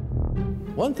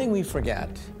 One thing we forget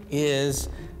is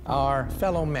our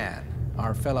fellow man,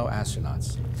 our fellow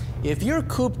astronauts. If you're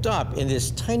cooped up in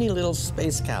this tiny little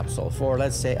space capsule for,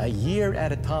 let's say, a year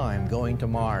at a time going to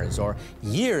Mars or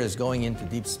years going into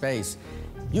deep space,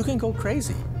 you can go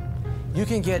crazy. You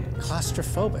can get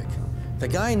claustrophobic. The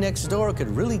guy next door could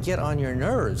really get on your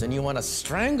nerves and you want to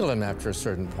strangle him after a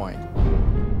certain point.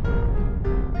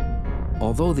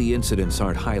 Although the incidents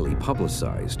aren't highly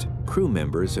publicized, crew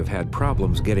members have had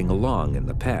problems getting along in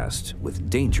the past with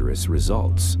dangerous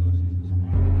results.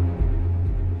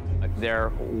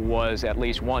 There was at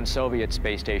least one Soviet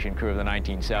space station crew of the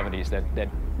 1970s that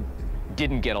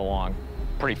didn't get along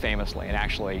pretty famously and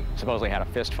actually supposedly had a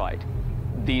fist fight.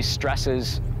 These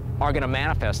stresses are going to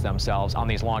manifest themselves on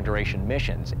these long-duration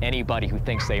missions. Anybody who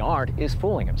thinks they aren't is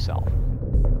fooling himself.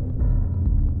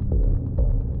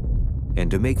 And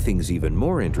to make things even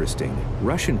more interesting,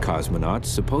 Russian cosmonauts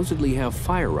supposedly have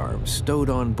firearms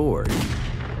stowed on board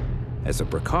as a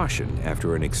precaution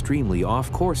after an extremely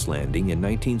off-course landing in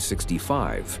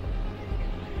 1965.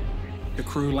 The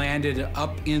crew landed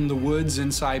up in the woods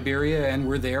in Siberia and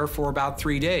were there for about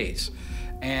 3 days.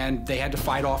 And they had to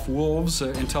fight off wolves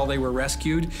until they were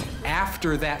rescued.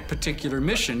 After that particular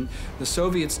mission, the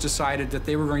Soviets decided that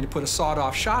they were going to put a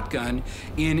sawed-off shotgun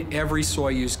in every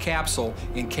Soyuz capsule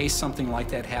in case something like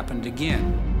that happened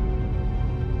again.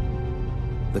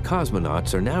 The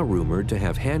cosmonauts are now rumored to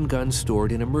have handguns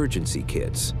stored in emergency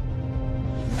kits.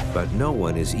 But no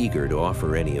one is eager to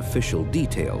offer any official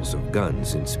details of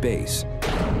guns in space.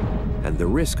 And the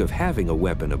risk of having a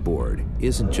weapon aboard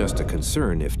isn't just a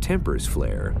concern if tempers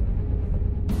flare.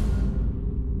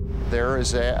 There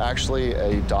is actually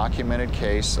a documented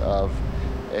case of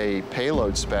a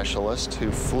payload specialist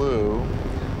who flew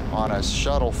on a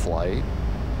shuttle flight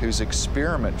whose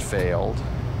experiment failed,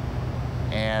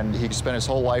 and he spent his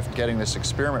whole life getting this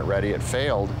experiment ready. It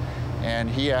failed, and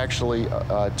he actually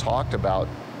talked about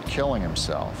killing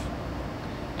himself.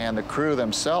 And the crew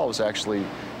themselves actually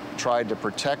tried to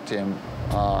protect him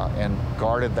and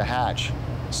guarded the hatch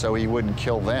so he wouldn't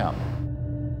kill them.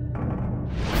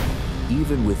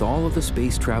 Even with all of the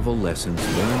space travel lessons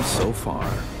learned so far,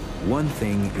 one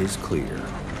thing is clear.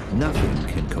 Nothing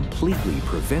can completely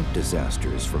prevent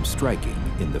disasters from striking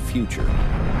in the future.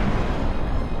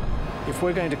 If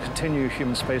we're going to continue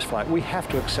human spaceflight, we have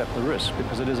to accept the risk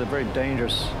because it is a very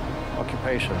dangerous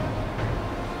occupation.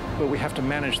 But we have to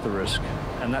manage the risk,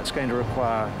 and that's going to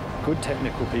require good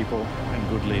technical people and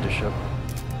good leadership.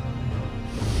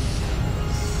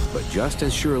 But just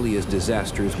as surely as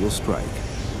disasters will strike,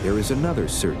 there is another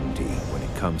certainty when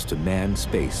it comes to manned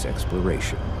space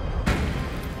exploration.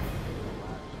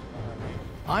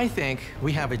 I think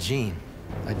we have a gene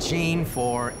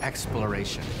for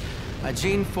exploration, a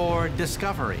gene for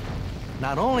discovery.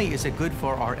 Not only is it good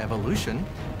for our evolution,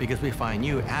 because we find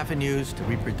new avenues to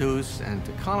reproduce and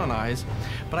to colonize,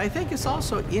 but I think it's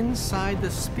also inside the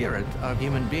spirit of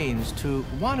human beings to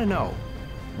want to know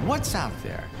what's out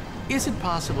there. Is it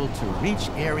possible to reach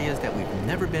areas that we've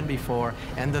never been before?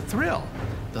 And the thrill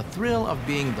of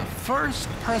being the first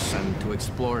person to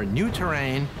explore new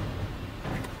terrain,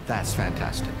 that's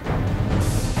fantastic.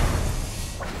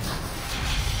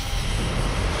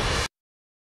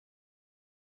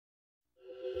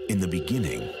 In the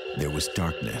beginning, there was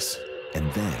darkness,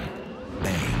 and then,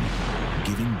 bang,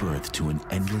 giving birth to an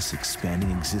endless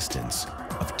expanding existence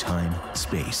of time,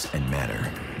 space, and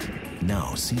matter.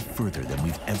 Now see further than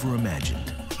we've ever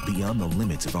imagined, beyond the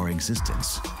limits of our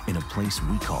existence, in a place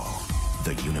we call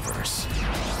the universe.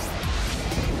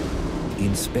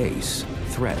 In space,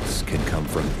 threats can come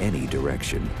from any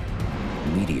direction.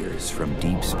 Meteors from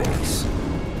deep space,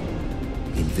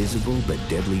 invisible but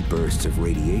deadly bursts of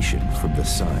radiation from the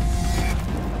sun,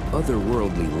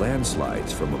 otherworldly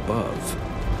landslides from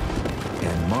above,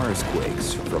 and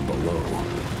Marsquakes from below.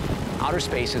 Outer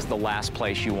space is the last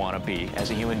place you want to be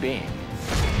as a human being.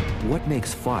 What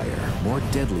makes fire more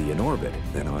deadly in orbit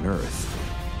than on Earth?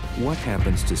 What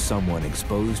happens to someone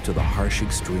exposed to the harsh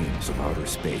extremes of outer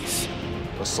space?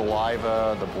 The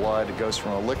saliva, the blood, goes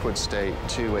from a liquid state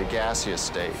to a gaseous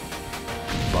state.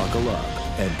 Buckle up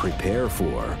and prepare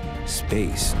for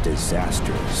space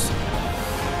disasters.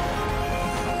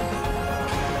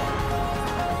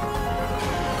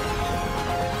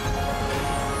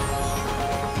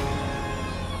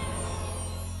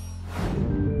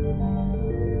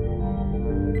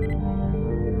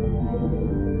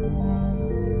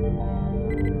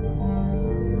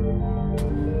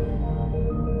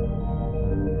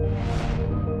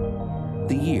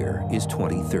 The year is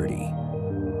 2030.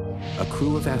 A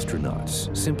crew of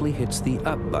astronauts simply hits the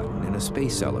up button in a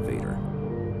space elevator.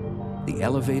 The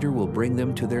elevator will bring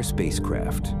them to their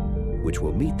spacecraft, which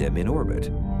will meet them in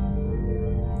orbit.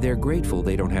 They're grateful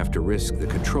they don't have to risk the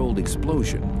controlled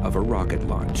explosion of a rocket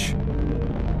launch.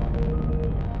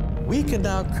 We can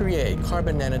now create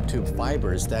carbon nanotube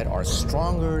fibers that are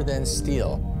stronger than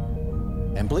steel.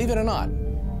 And believe it or not,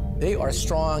 they are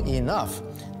strong enough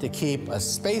to keep a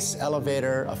space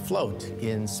elevator afloat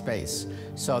in space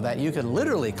so that you can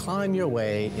literally climb your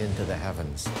way into the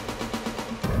heavens.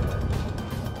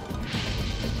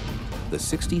 The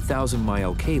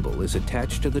 60,000-mile cable is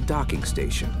attached to the docking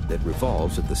station that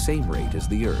revolves at the same rate as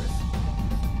the Earth.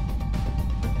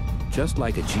 Just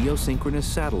like a geosynchronous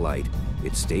satellite,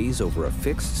 it stays over a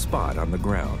fixed spot on the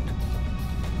ground.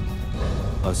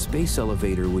 A space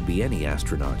elevator would be any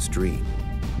astronaut's dream.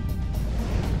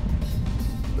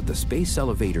 But the space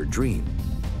elevator dream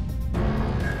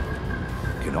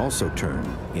can also turn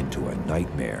into a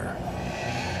nightmare.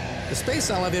 The space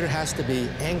elevator has to be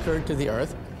anchored to the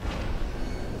Earth.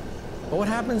 But what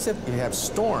happens if you have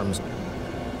storms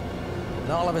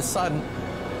and all of a sudden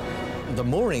the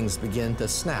moorings begin to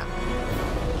snap?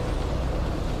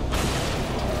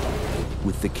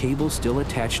 With the cable still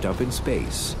attached up in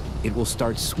space, it will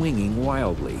start swinging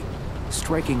wildly,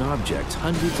 striking objects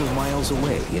hundreds of miles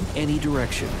away in any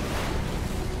direction.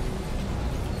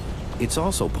 It's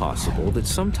also possible that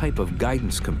some type of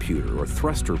guidance computer or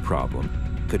thruster problem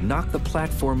could knock the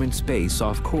platform in space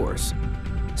off course,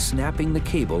 snapping the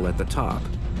cable at the top.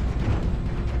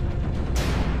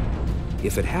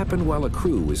 If it happened while a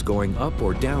crew was going up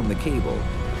or down the cable,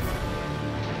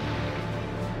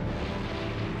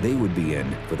 they would be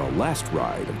in for the last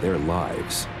ride of their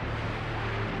lives.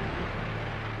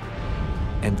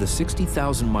 And the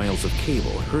 60,000 miles of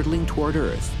cable hurtling toward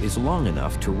Earth is long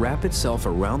enough to wrap itself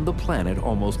around the planet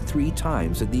almost 3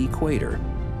 times at the equator,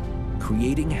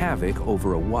 creating havoc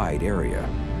over a wide area.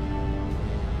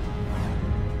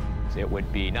 It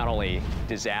would be not only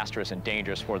disastrous and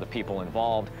dangerous for the people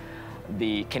involved,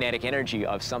 the kinetic energy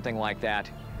of something like that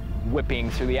whipping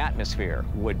through the atmosphere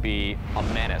would be a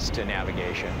menace to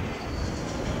navigation.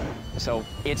 So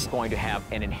it's going to have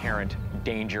an inherent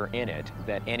danger in it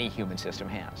that any human system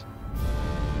has.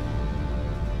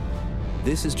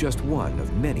 This is just one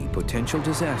of many potential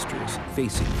disasters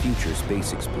facing future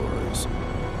space explorers.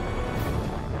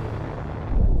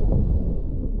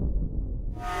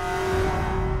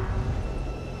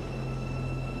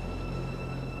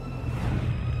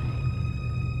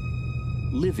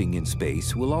 Living in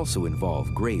space will also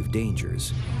involve grave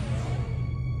dangers.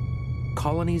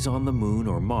 Colonies on the Moon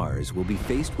or Mars will be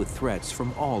faced with threats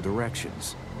from all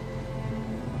directions,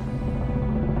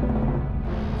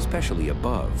 especially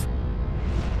above,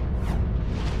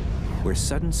 where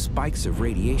sudden spikes of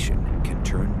radiation can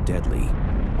turn deadly.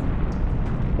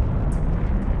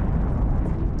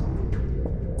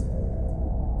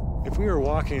 If we were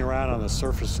walking around on the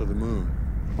surface of the Moon,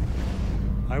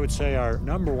 I would say our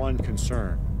 #1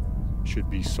 concern should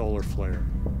be solar flare.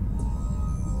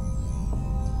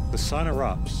 The sun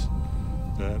erupts.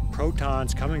 The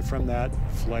protons coming from that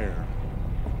flare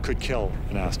could kill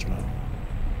an astronaut.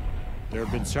 There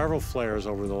have been several flares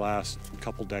over the last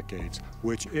couple decades,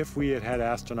 which if we had had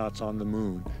astronauts on the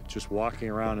Moon just walking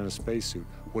around in a spacesuit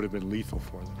would have been lethal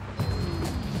for them.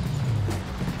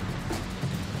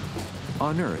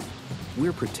 On Earth,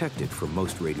 we're protected from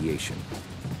most radiation.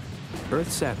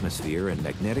 Earth's atmosphere and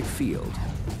magnetic field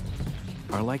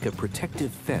are like a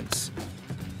protective fence,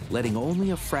 letting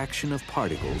only a fraction of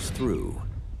particles through.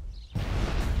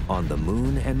 On the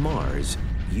Moon and Mars,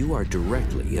 you are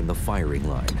directly in the firing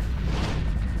line.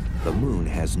 The Moon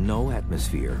has no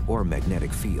atmosphere or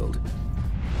magnetic field.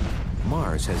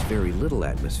 Mars has very little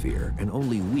atmosphere and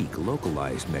only weak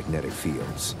localized magnetic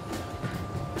fields.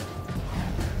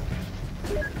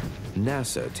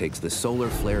 NASA takes the solar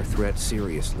flare threat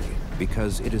seriously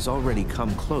because it has already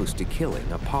come close to killing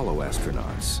Apollo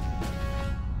astronauts.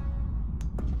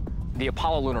 The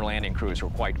Apollo lunar landing crews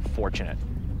were quite fortunate.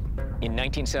 In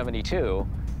 1972,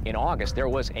 in August, there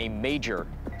was a major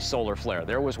solar flare.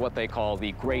 There was what they call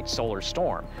the Great Solar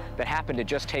Storm that happened to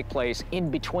just take place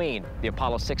in between the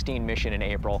Apollo 16 mission in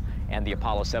April and the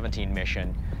Apollo 17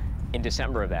 mission in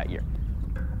December of that year.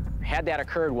 Had that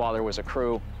occurred while there was a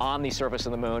crew on the surface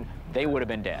of the moon, they would have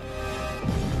been dead.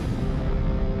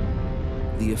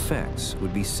 The effects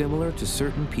would be similar to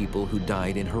certain people who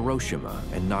died in Hiroshima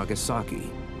and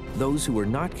Nagasaki, those who were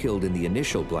not killed in the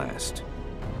initial blast,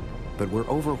 but were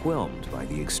overwhelmed by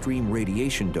the extreme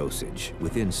radiation dosage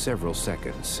within several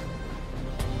seconds.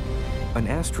 An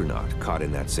astronaut caught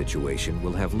in that situation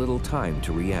will have little time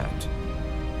to react.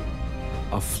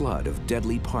 A flood of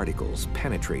deadly particles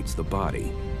penetrates the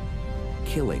body,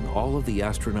 killing all of the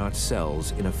astronaut's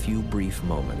cells in a few brief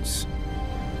moments.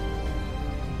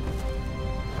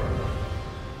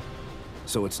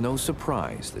 So it's no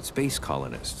surprise that space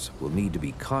colonists will need to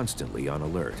be constantly on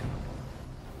alert.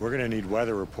 We're going to need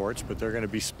weather reports, but they're going to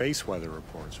be space weather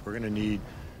reports. We're going to need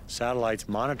satellites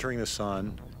monitoring the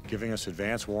sun, giving us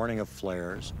advance warning of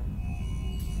flares.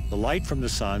 The light from the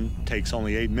sun takes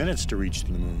only 8 minutes to reach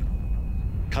the moon.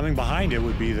 Coming behind it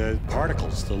would be the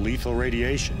particles, the lethal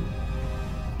radiation.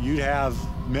 You'd have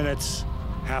minutes,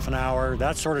 half an hour,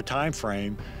 that sort of time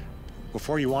frame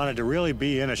before you wanted to really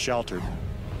be in a shelter.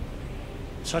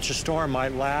 Such a storm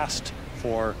might last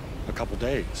for a couple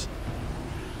days.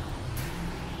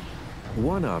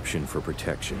 One option for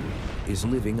protection is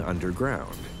living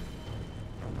underground.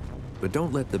 But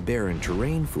don't let the barren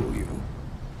terrain fool you.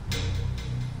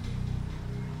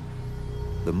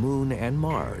 The Moon and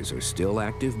Mars are still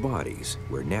active bodies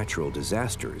where natural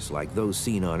disasters like those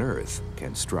seen on Earth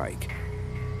can strike.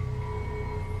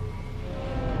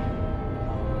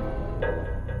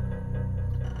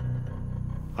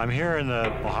 I'm here in the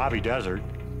Mojave Desert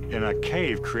in a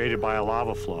cave created by a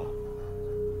lava flow,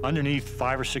 underneath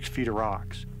 5 or 6 feet of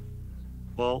rocks.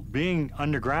 Well, being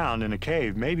underground in a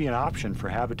cave may be an option for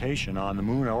habitation on the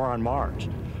Moon or on Mars.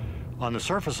 On the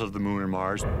surface of the Moon and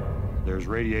Mars, there's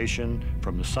radiation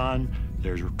from the sun,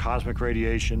 there's cosmic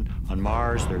radiation. On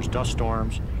Mars, there's dust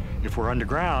storms. If we're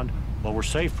underground, well, we're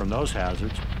safe from those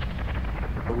hazards,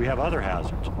 but we have other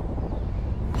hazards.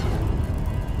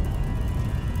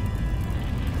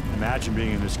 Imagine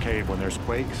being in this cave when there's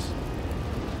quakes,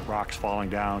 rocks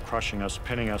falling down, crushing us,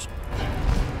 pinning us.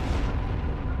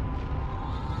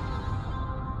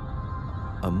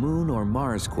 A Moon or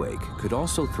Mars quake could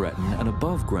also threaten an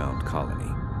above-ground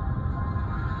colony.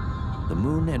 The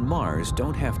Moon and Mars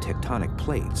don't have tectonic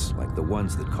plates like the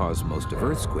ones that cause most of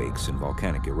Earth's quakes and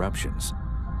volcanic eruptions,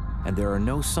 and there are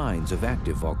no signs of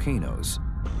active volcanoes.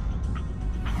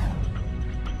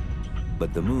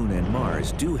 But the Moon and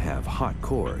Mars do have hot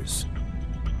cores.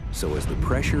 So as the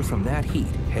pressure from that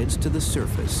heat heads to the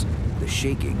surface, the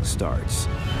shaking starts.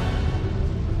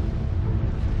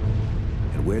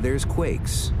 And where there's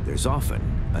quakes, there's often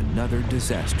another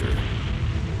disaster.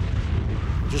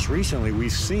 Just recently,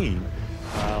 we've seen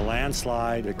a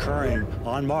landslide occurring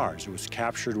on Mars. It was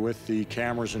captured with the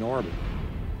cameras in orbit.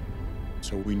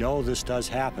 So we know this does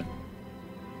happen.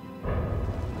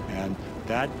 And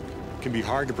that can be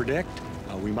hard to predict.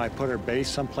 We might put our base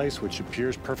someplace which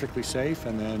appears perfectly safe,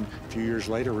 and then a few years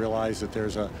later realize that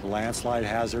there's a landslide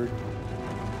hazard.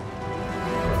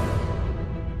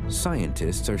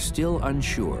 Scientists are still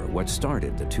unsure what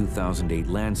started the 2008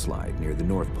 landslide near the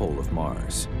North Pole of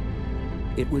Mars.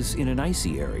 It was in an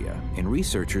icy area, and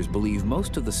researchers believe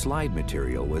most of the slide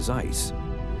material was ice.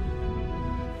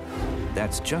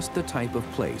 That's just the type of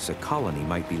place a colony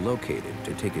might be located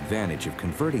to take advantage of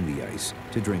converting the ice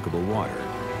to drinkable water.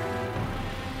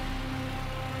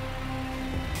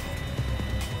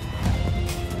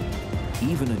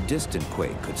 Even a distant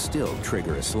quake could still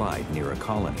trigger a slide near a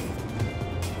colony.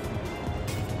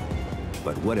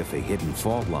 But what if a hidden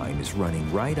fault line is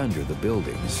running right under the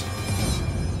buildings?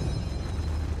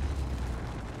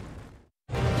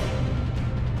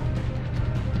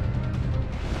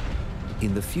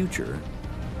 In the future,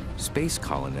 space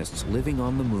colonists living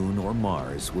on the Moon or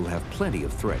Mars will have plenty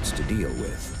of threats to deal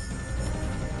with,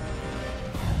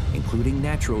 including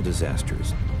natural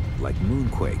disasters like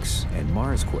moonquakes and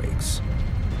Marsquakes.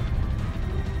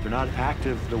 They're not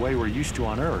active the way we're used to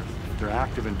on Earth. They're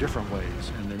active in different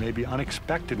ways, and there may be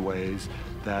unexpected ways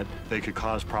that they could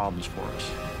cause problems for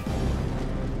us.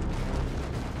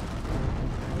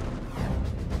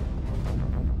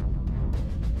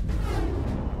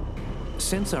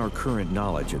 since our current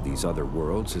knowledge of these other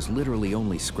worlds has literally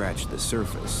only scratched the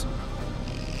surface,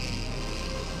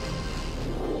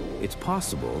 it's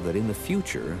possible that in the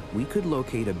future we could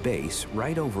locate a base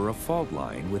right over a fault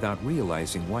line without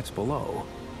realizing what's below.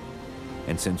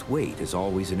 And since weight is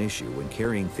always an issue when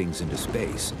carrying things into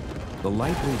space, the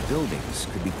lightweight buildings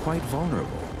could be quite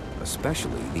vulnerable,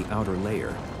 especially the outer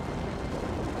layer.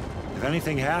 If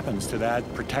anything happens to that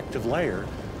protective layer,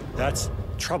 that's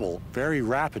trouble, very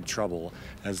rapid trouble,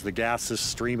 as the gases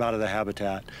stream out of the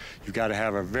habitat. You've got to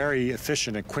have a very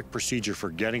efficient and quick procedure for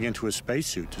getting into a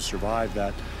spacesuit to survive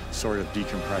that sort of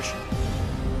decompression.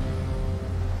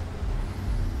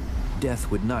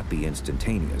 Death would not be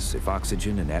instantaneous if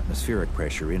oxygen and atmospheric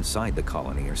pressure inside the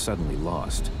colony are suddenly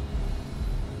lost.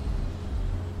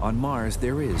 On Mars,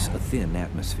 there is a thin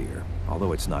atmosphere,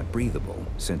 although it's not breathable,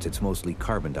 since it's mostly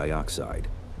carbon dioxide.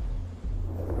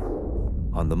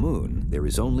 On the Moon, there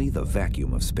is only the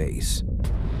vacuum of space.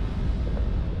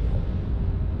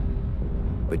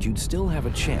 But you'd still have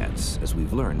a chance, as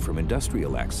we've learned from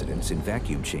industrial accidents in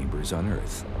vacuum chambers on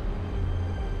Earth.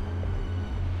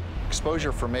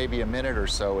 Exposure for maybe a minute or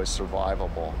so is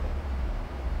survivable.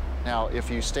 Now,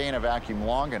 if you stay in a vacuum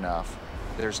long enough,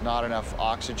 there's not enough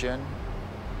oxygen,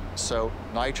 so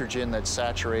nitrogen that's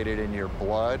saturated in your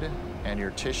blood and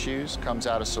your tissues comes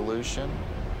out of solution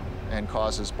and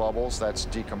causes bubbles. That's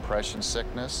decompression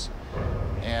sickness.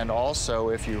 And also,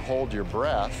 if you hold your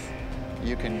breath,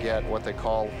 you can get what they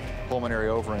call pulmonary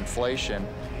overinflation,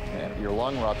 and your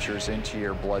lung ruptures into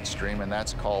your bloodstream, and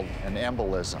that's called an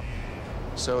embolism.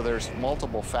 So there's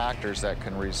multiple factors that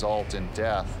can result in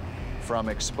death from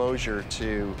exposure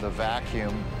to the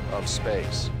vacuum of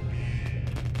space.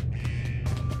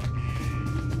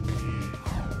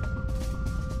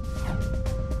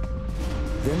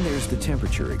 Then there's the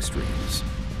temperature extremes.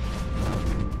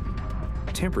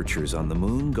 Temperatures on the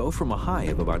Moon go from a high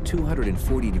of about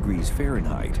 240 degrees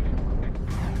Fahrenheit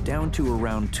down to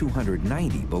around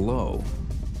 290 below.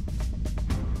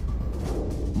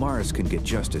 Mars can get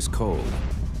just as cold.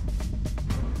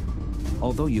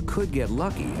 Although you could get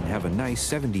lucky and have a nice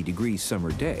 70-degree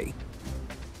summer day.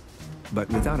 But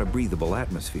without a breathable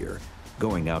atmosphere,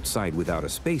 going outside without a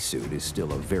spacesuit is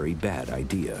still a very bad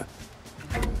idea.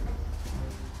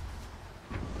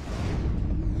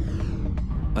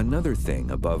 Another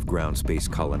thing above-ground space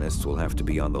colonists will have to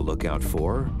be on the lookout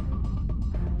for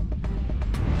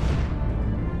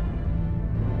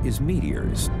is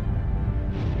meteors.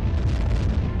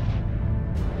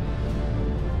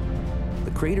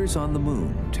 The craters on the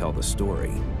Moon tell the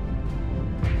story.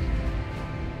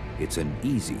 It's an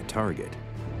easy target.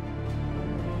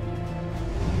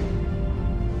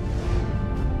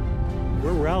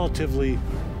 We're relatively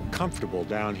comfortable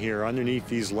down here underneath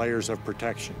these layers of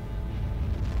protection.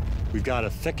 We've got a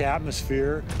thick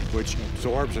atmosphere which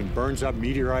absorbs and burns up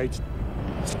meteorites.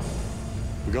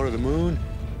 We go to the Moon,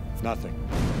 nothing.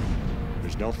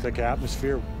 There's no thick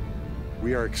atmosphere.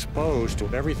 We are exposed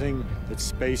to everything that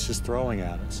space is throwing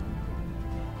at us.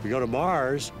 We go to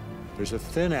Mars, there's a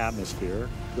thin atmosphere,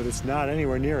 but it's not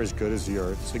anywhere near as good as the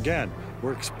Earth's. Again,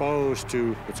 we're exposed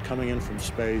to what's coming in from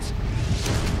space.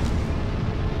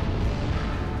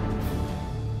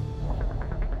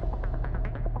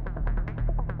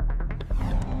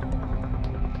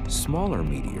 Smaller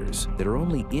meteors that are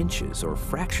only inches or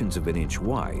fractions of an inch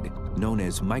wide, known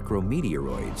as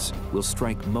micrometeoroids, will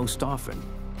strike most often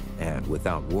and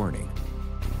without warning.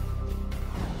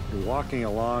 You're walking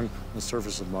along the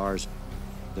surface of Mars,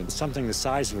 and something the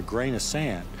size of a grain of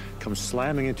sand comes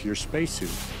slamming into your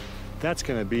spacesuit. That's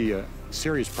going to be a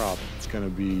serious problem. It's going to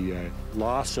be a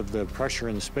loss of the pressure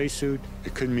in the spacesuit.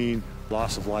 It could mean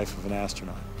loss of life of an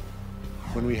astronaut.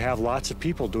 When we have lots of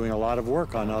people doing a lot of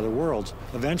work on other worlds,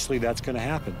 eventually that's going to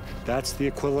happen. That's the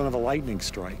equivalent of a lightning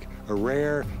strike, a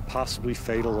rare, possibly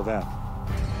fatal event.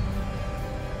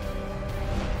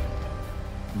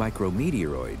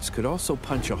 Micrometeoroids could also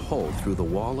punch a hole through the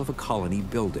wall of a colony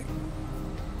building.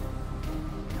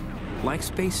 Like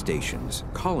space stations,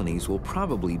 colonies will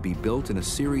probably be built in a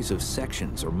series of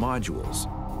sections or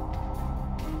modules.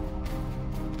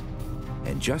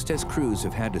 And just as crews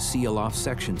have had to seal off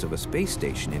sections of a space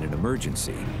station in an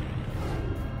emergency,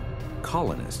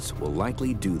 colonists will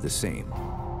likely do the same.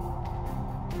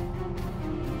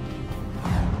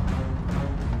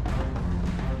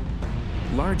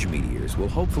 Large meteors will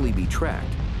hopefully be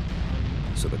tracked,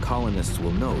 so the colonists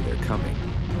will know they're coming.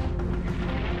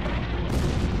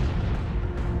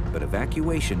 But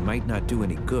evacuation might not do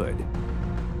any good.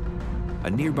 A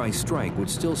nearby strike would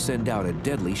still send out a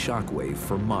deadly shockwave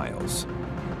for miles.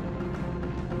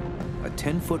 a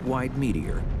 10-foot wide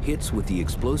meteor hits with the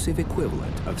explosive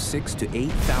equivalent of 6,000 to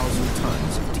 8,000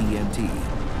 tons of TNT.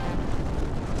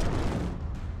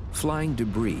 Flying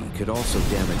debris could also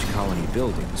damage colony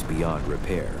buildings beyond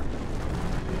repair.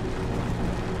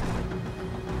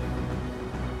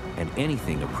 And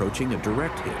anything approaching a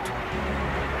direct hit,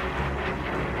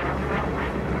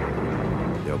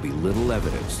 there'll be little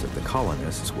evidence that the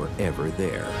colonists were ever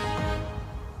there.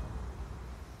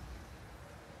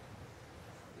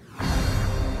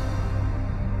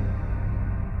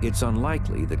 It's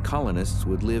unlikely that colonists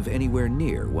would live anywhere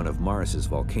near one of Mars's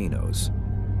volcanoes.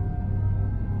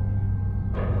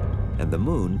 And the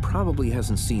moon probably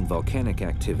hasn't seen volcanic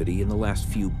activity in the last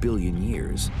few billion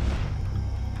years.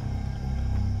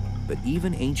 But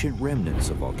even ancient remnants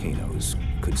of volcanoes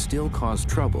could still cause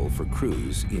trouble for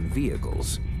crews in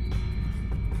vehicles.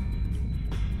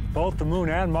 Both the moon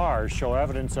and Mars show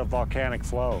evidence of volcanic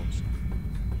flows.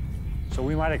 So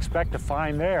we might expect to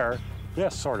find there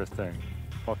this sort of thing.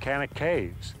 Volcanic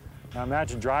caves. Now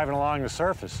imagine driving along the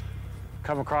surface,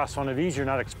 come across one of these, you're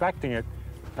not expecting it.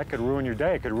 That could ruin your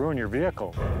day, it could ruin your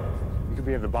vehicle. You could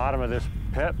be at the bottom of this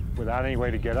pit without any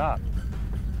way to get up.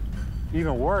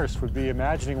 Even worse would be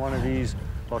imagining one of these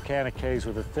volcanic caves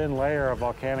with a thin layer of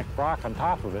volcanic rock on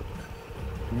top of it.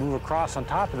 You move across on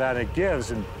top of that, it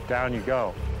gives, and down you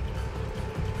go.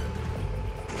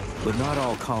 But not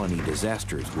all colony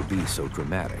disasters will be so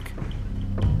dramatic.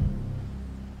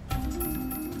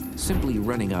 Simply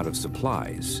running out of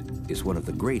supplies is one of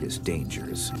the greatest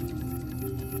dangers.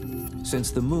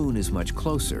 Since the moon is much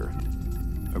closer,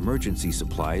 emergency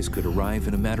supplies could arrive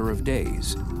in a matter of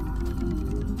days.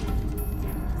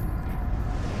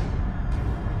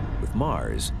 With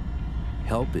Mars,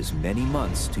 help is many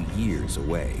months to years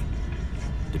away,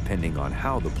 depending on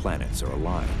how the planets are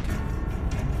aligned.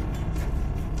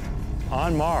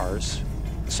 On Mars,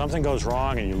 if something goes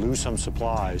wrong and you lose some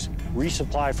supplies,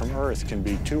 resupply from Earth can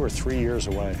be 2 or 3 years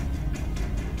away.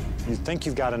 You think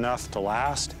you've got enough to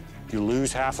last, you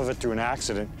lose half of it through an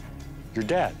accident, you're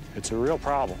dead. It's a real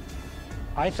problem.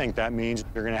 I think that means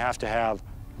you're going to have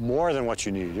more than what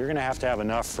you need. You're going to have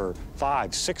enough for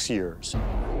 5, 6 years.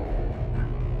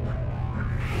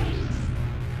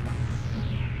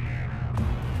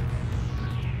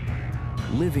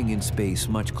 Living in space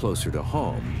much closer to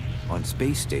home, on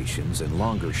space stations and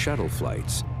longer shuttle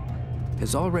flights,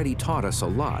 has already taught us a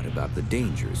lot about the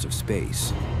dangers of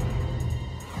space.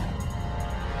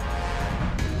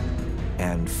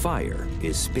 And fire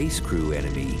is space crew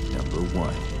enemy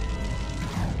 #1.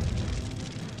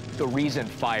 The reason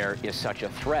fire is such a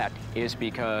threat is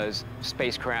because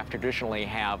spacecraft traditionally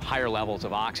have higher levels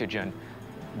of oxygen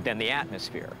than the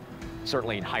atmosphere,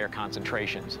 certainly in higher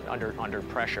concentrations under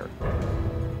pressure.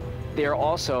 They're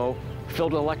also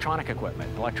filled with electronic equipment.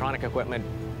 Electronic equipment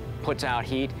puts out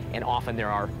heat, and often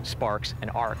there are sparks and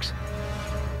arcs.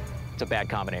 It's a bad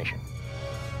combination.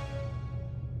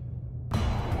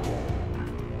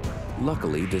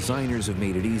 Luckily, designers have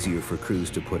made it easier for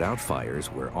crews to put out fires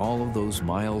where all of those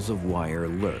miles of wire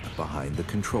lurk behind the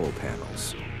control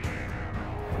panels.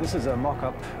 This is a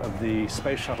mock-up of the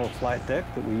Space Shuttle flight deck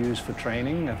that we use for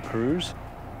training of crews.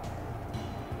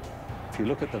 If you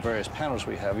look at the various panels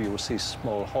we have, you will see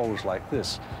small holes like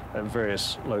this at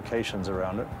various locations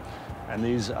around it. And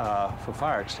these are for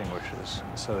fire extinguishers,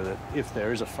 so that if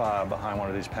there is a fire behind one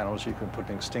of these panels, you can put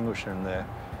an extinguisher in there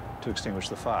to extinguish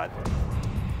the fire.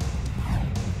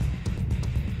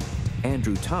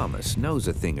 Andrew Thomas knows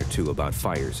a thing or two about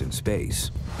fires in space.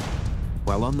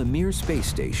 While on the Mir space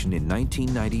station in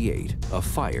 1998, a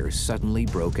fire suddenly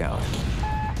broke out.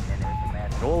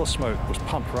 All the smoke was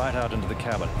pumped right out into the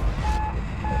cabin.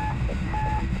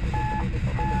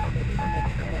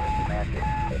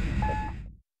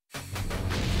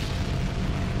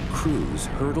 Crews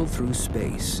hurtled through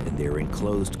space in their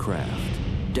enclosed craft,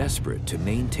 desperate to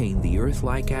maintain the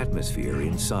Earth-like atmosphere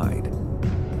inside.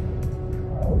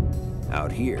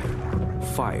 Out here,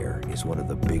 fire is one of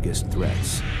the biggest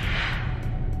threats.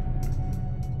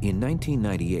 In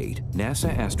 1998,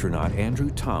 NASA astronaut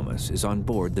Andrew Thomas is on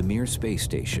board the Mir space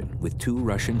station with 2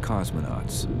 Russian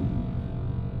cosmonauts.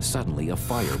 Suddenly, a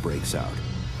fire breaks out.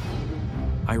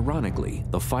 Ironically,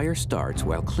 the fire starts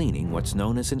while cleaning what's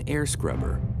known as an air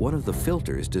scrubber, one of the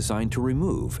filters designed to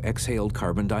remove exhaled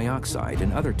carbon dioxide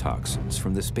and other toxins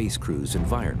from the space crew's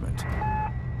environment.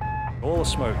 All the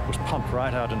smoke was pumped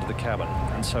right out into the cabin,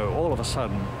 and so all of a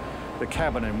sudden, the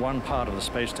cabin in one part of the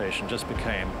space station just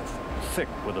became thick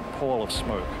with a pall of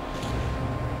smoke.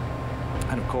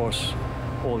 And of course,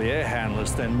 all the air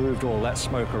handlers then moved all that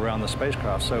smoke around the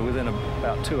spacecraft, so within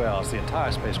about 2 hours, the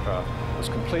entire spacecraft was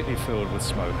completely filled with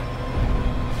smoke.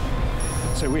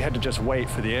 So we had to just wait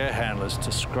for the air handlers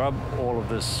to scrub all of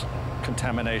this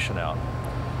contamination out.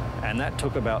 And that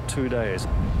took about 2 days.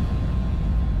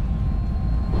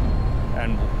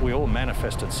 And we all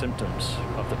manifested symptoms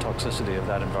of the toxicity of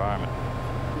that environment.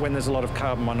 When there's a lot of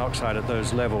carbon monoxide at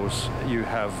those levels, you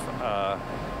have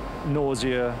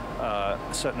nausea, a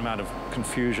certain amount of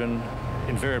confusion,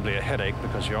 invariably a headache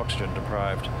because you're oxygen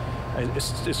deprived.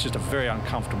 It's just a very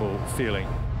uncomfortable feeling.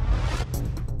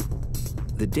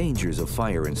 The dangers of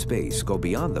fire in space go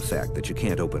beyond the fact that you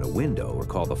can't open a window or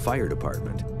call the fire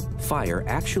department. Fire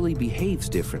actually behaves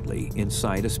differently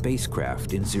inside a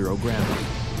spacecraft in zero gravity.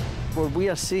 What we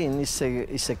are seeing is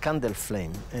a candle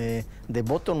flame. The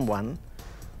bottom one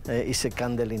is a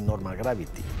candle in normal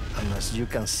gravity. And as you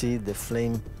can see, the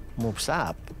flame moves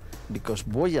up because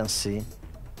buoyancy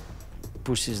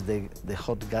pushes the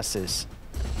hot gases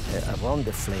around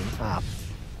the flame up.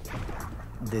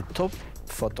 The top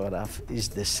photograph is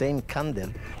the same candle,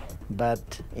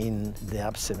 but in the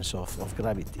absence of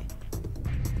gravity.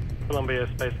 Columbia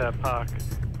Space Park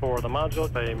for the module.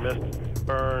 A mist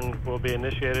burn will be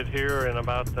initiated here in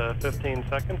about 15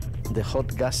 seconds. The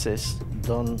hot gases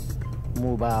don't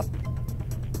move up,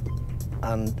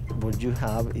 and what you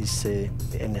have is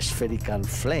an spherical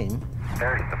flame.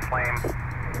 There's the flame.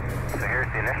 So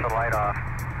here's the initial light off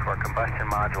for combustion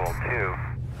module 2.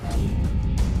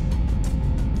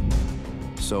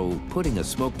 So putting a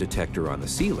smoke detector on the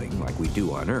ceiling, like we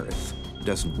do on Earth,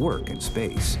 doesn't work in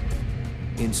space.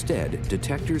 Instead,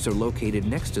 detectors are located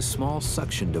next to small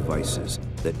suction devices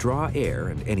that draw air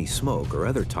and any smoke or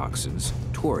other toxins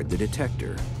toward the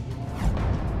detector.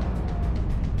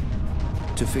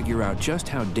 To figure out just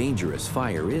how dangerous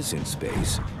fire is in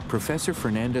space, Professor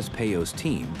Fernandez-Peyo's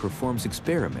team performs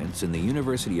experiments in the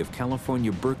University of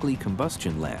California, Berkeley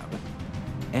Combustion Lab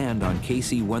and on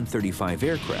KC-135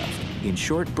 aircraft in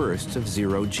short bursts of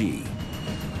zero-G.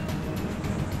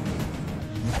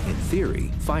 In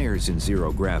theory, fires in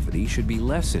zero gravity should be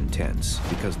less intense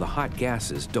because the hot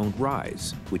gases don't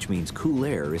rise, which means cool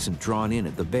air isn't drawn in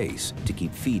at the base to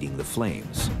keep feeding the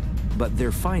flames. But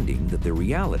they're finding that the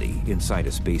reality inside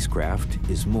a spacecraft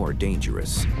is more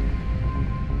dangerous.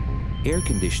 Air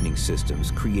conditioning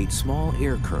systems create small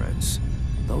air currents.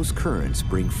 Those currents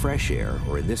bring fresh air,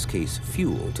 or in this case,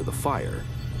 fuel, to the fire.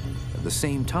 At the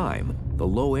same time, the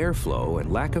low airflow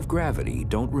and lack of gravity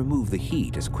don't remove the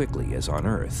heat as quickly as on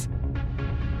Earth.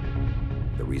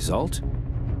 The result?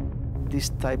 This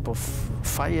type of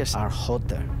fires are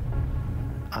hotter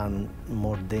and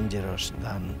more dangerous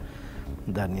than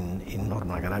in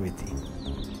normal gravity.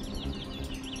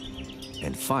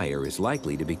 And fire is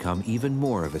likely to become even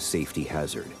more of a safety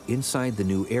hazard inside the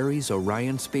new Ares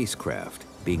Orion spacecraft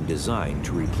being designed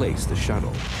to replace the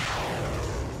shuttle.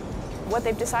 What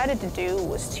they've decided to do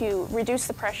was to reduce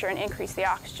the pressure and increase the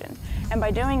oxygen. And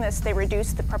by doing this, they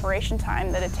reduce the preparation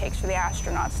time that it takes for the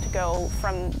astronauts to go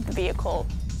from the vehicle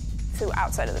to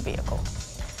outside of the vehicle.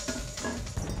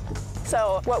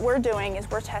 So what we're doing is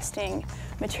we're testing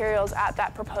materials at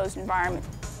that proposed environment.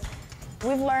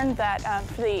 We've learned that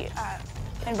for the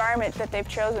environment that they've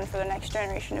chosen for the next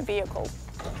generation of vehicles,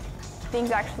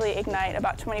 things actually ignite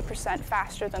about 20%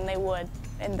 faster than they would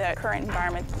in the current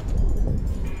environment.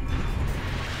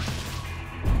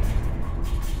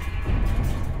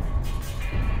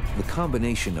 The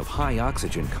combination of high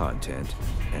oxygen content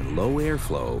and low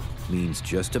airflow means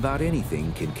just about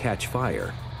anything can catch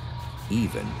fire,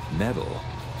 even metal.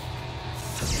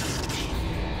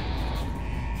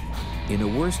 In a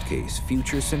worst-case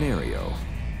future scenario,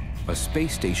 a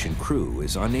space station crew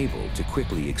is unable to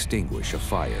quickly extinguish a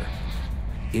fire.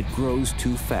 It grows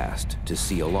too fast to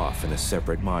seal off in a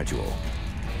separate module.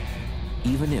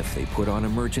 Even if they put on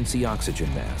emergency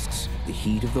oxygen masks, the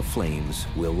heat of the flames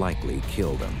will likely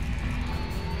kill them.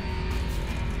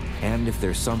 And if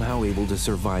they're somehow able to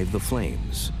survive the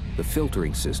flames, the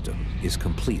filtering system is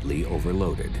completely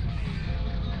overloaded.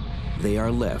 They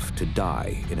are left to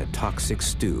die in a toxic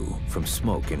stew from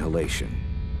smoke inhalation.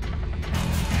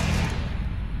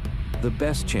 The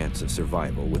best chance of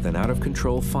survival with an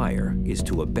out-of-control fire is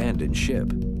to abandon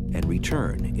ship and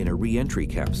return in a re-entry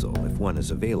capsule if one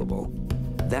is available.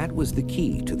 That was the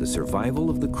key to the survival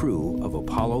of the crew of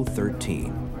Apollo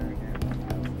 13.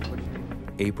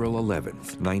 April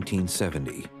 11th,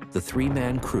 1970, the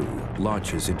three-man crew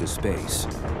launches into space.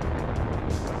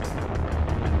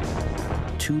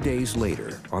 2 days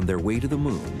later, on their way to the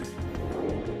moon,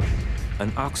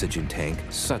 an oxygen tank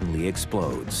suddenly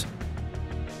explodes.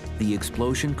 The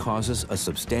explosion causes a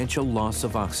substantial loss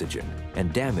of oxygen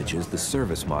and damages the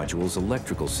service module's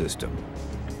electrical system.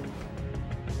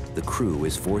 The crew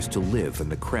is forced to live in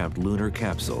the cramped lunar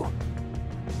capsule.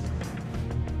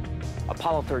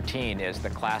 Apollo 13 is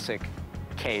the classic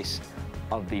case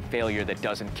of the failure that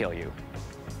doesn't kill you.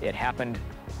 It happened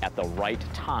at the right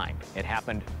time. It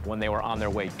happened when they were on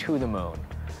their way to the moon,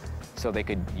 so they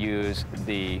could use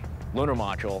the lunar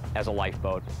module as a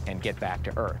lifeboat and get back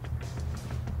to Earth.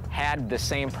 Had the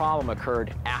same problem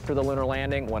occurred after the lunar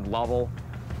landing, when Lovell,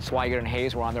 Swigert, and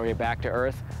Hayes were on their way back to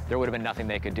Earth, there would have been nothing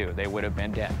they could do. They would have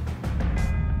been dead.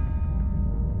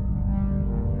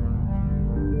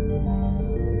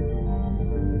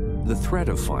 The threat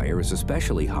of fire is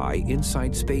especially high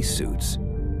inside spacesuits.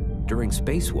 During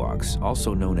spacewalks,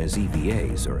 also known as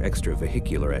EVAs or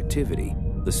extravehicular activity,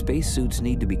 the spacesuits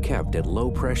need to be kept at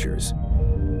low pressures.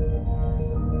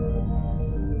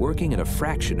 Working in a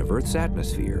fraction of Earth's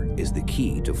atmosphere is the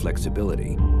key to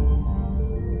flexibility.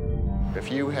 If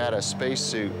you had a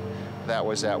spacesuit that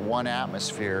was at 1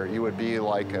 atmosphere, you would be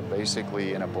like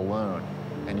basically in a balloon,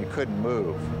 and you couldn't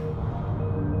move.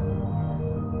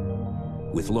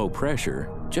 With low pressure,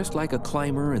 just like a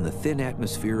climber in the thin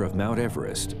atmosphere of Mount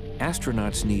Everest,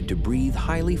 astronauts need to breathe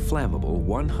highly flammable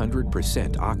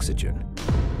 100% oxygen.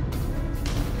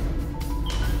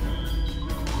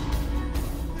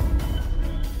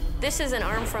 This is an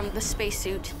arm from the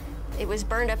spacesuit. It was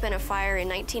burned up in a fire in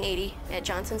 1980 at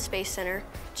Johnson Space Center.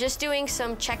 Just doing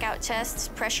some checkout tests,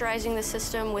 pressurizing the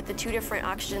system with the 2 different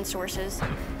oxygen sources.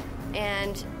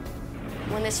 And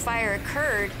when this fire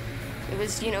occurred, it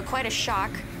was, quite a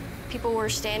shock. People were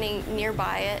standing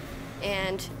nearby it,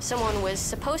 and someone was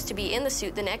supposed to be in the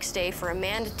suit the next day for a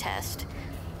manned test,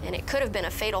 and it could have been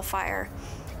a fatal fire.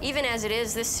 Even as it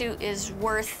is, this suit is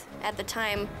worth, at the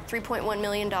time, $3.1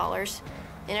 million.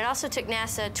 And it also took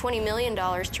NASA $20 million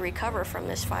to recover from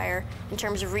this fire in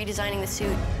terms of redesigning the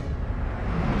suit.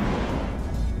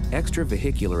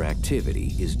 Extravehicular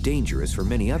activity is dangerous for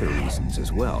many other reasons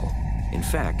as well. In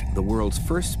fact, the world's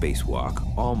first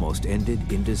spacewalk almost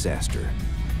ended in disaster.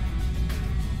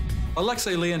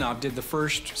 Alexei Leonov did the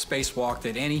first spacewalk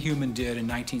that any human did in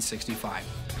 1965.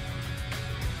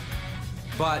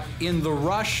 But in the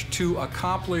rush to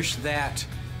accomplish that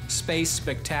space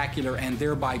spectacular and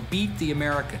thereby beat the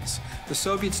Americans, the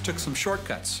Soviets took some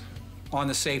shortcuts on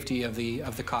the safety of the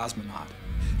cosmonaut.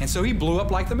 And so he blew up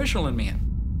like the Michelin Man.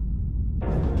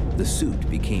 The suit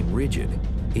became rigid.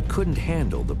 It couldn't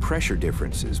handle the pressure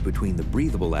differences between the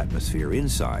breathable atmosphere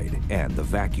inside and the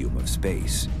vacuum of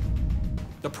space.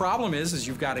 The problem is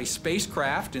you've got a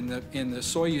spacecraft in the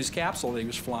Soyuz capsule that he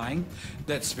was flying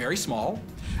that's very small,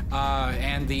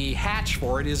 and the hatch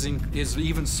for it is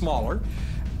even smaller.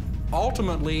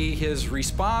 Ultimately, his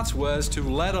response was to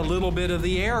let a little bit of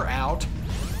the air out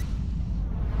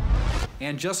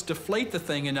and just deflate the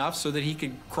thing enough so that he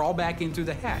could crawl back in through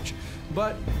the hatch.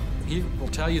 But he will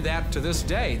tell you that to this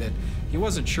day, that he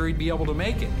wasn't sure he'd be able to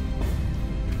make it.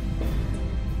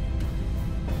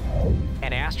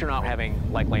 An astronaut having,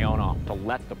 like Leonov, to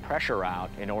let the pressure out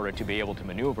in order to be able to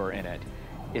maneuver in it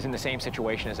is in the same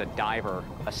situation as a diver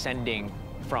ascending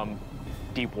from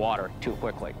deep water too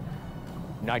quickly.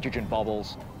 Nitrogen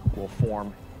bubbles will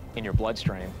form in your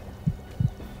bloodstream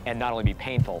and not only be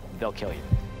painful, they'll kill you.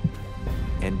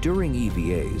 And during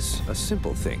EVAs, a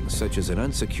simple thing such as an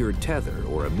unsecured tether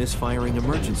or a misfiring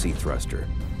emergency thruster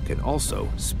can also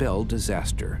spell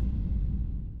disaster.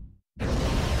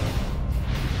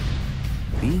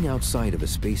 Being outside of a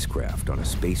spacecraft on a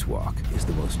spacewalk is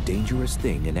the most dangerous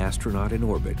thing an astronaut in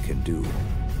orbit can do.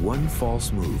 One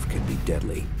false move can be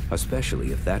deadly,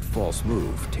 especially if that false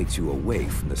move takes you away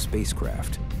from the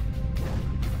spacecraft.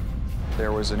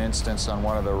 There was an instance on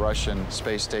one of the Russian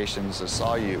space stations, the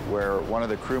Soyuz, where one of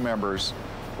the crew members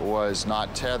was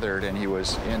not tethered and he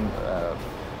was in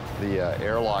the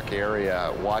airlock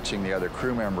area watching the other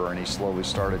crew member, and he slowly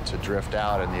started to drift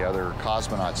out, and the other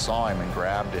cosmonaut saw him and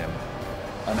grabbed him.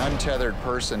 An untethered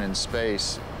person in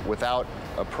space without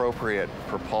appropriate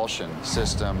propulsion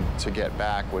system to get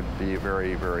back would be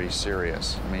very, very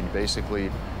serious. I mean,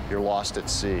 basically, you're lost at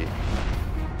sea.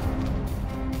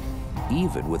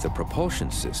 Even with a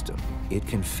propulsion system, it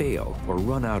can fail or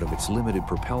run out of its limited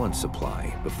propellant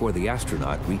supply before the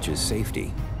astronaut reaches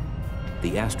safety.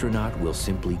 The astronaut will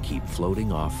simply keep floating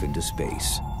off into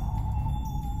space.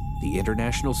 The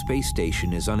International Space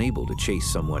Station is unable to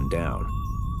chase someone down,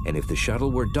 and if the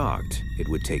shuttle were docked, it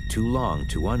would take too long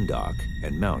to undock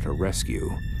and mount a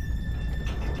rescue.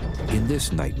 In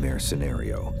this nightmare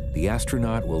scenario, the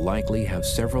astronaut will likely have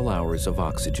several hours of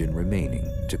oxygen remaining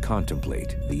to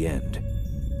contemplate the end.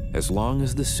 As long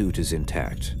as the suit is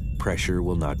intact, pressure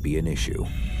will not be an issue.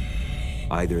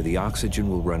 Either the oxygen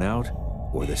will run out,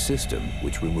 or the system,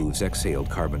 which removes exhaled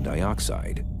carbon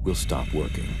dioxide, will stop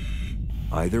working.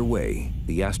 Either way,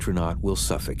 the astronaut will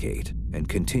suffocate and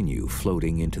continue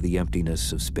floating into the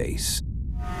emptiness of space.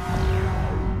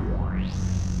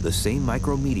 The same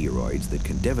micrometeoroids that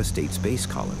can devastate space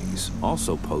colonies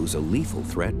also pose a lethal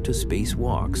threat to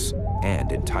spacewalks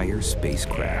and entire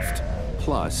spacecraft.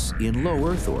 Plus, in low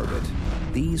Earth orbit,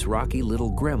 these rocky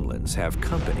little gremlins have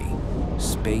company,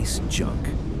 space junk.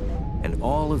 And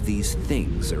all of these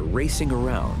things are racing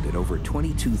around at over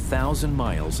 22,000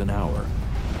 miles an hour.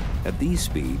 At these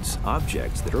speeds,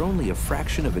 objects that are only a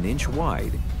fraction of an inch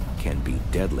wide can be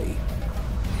deadly.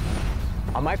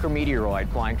 A micrometeoroid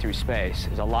flying through space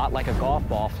is a lot like a golf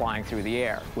ball flying through the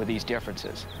air, with these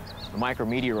differences. The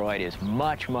micrometeoroid is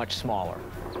much, much smaller.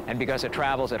 And because it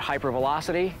travels at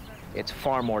hypervelocity, it's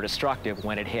far more destructive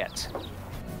when it hits.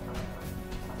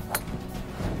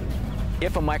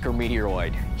 If a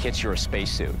micrometeoroid hits your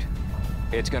spacesuit,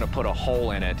 it's going to put a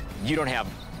hole in it. You don't have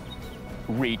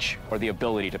reach or the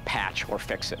ability to patch or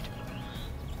fix it,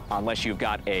 unless you've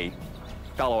got a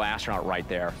fellow astronaut right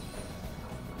there.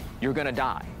 You're going to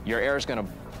die. Your air is going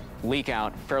to leak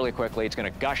out fairly quickly. It's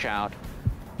going to gush out.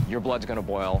 Your blood's going to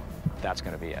boil. That's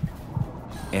going to be it.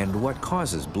 And what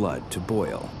causes blood to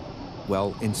boil?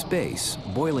 Well, in space,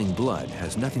 boiling blood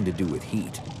has nothing to do with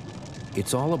heat.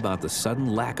 It's all about the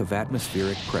sudden lack of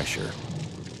atmospheric pressure.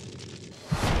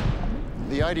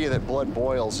 The idea that blood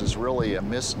boils is really a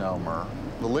misnomer.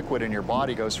 The liquid in your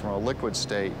body goes from a liquid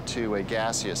state to a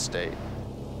gaseous state.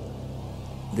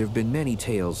 There have been many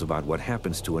tales about what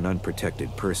happens to an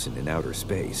unprotected person in outer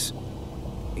space.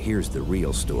 Here's the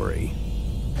real story.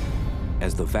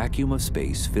 As the vacuum of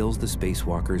space fills the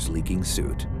spacewalker's leaking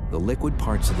suit, the liquid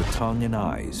parts of the tongue and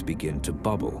eyes begin to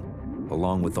bubble,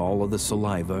 along with all of the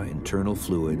saliva, internal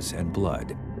fluids, and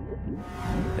blood.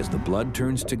 As the blood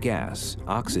turns to gas,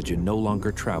 oxygen no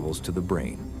longer travels to the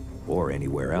brain or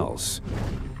anywhere else.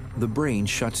 The brain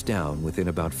shuts down within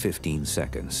about 15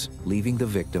 seconds, leaving the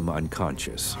victim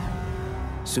unconscious.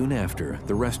 Soon after,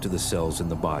 the rest of the cells in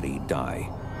the body die.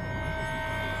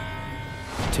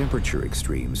 Temperature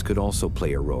extremes could also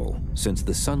play a role, since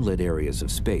the sunlit areas of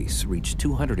space reach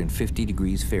 250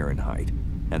 degrees Fahrenheit,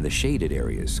 and the shaded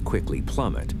areas quickly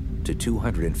plummet to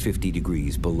 250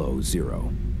 degrees below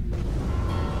zero.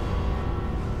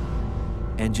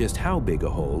 And just how big a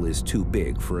hole is too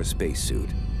big for a spacesuit?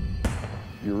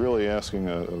 You're really asking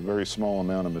a very small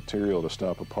amount of material to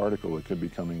stop a particle that could be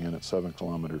coming in at 7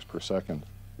 kilometers per second.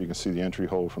 You can see the entry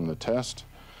hole from the test,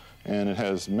 and it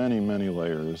has many, many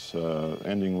layers,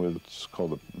 ending with what's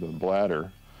called the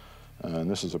bladder,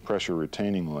 and this is a pressure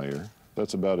retaining layer.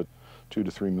 That's about a 2 to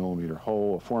 3 millimeter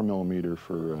hole, a 4 millimeter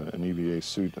for an EVA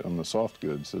suit on the soft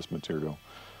goods. This material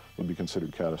would be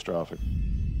considered catastrophic.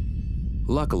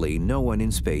 Luckily, no one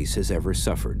in space has ever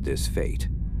suffered this fate.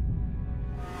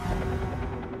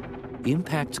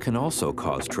 Impacts can also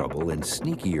cause trouble in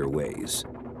sneakier ways.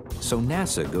 So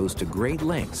NASA goes to great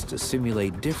lengths to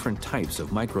simulate different types of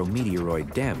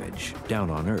micrometeoroid damage down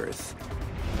on Earth.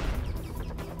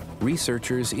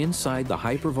 Researchers inside the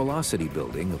hypervelocity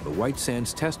building of the White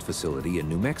Sands Test Facility in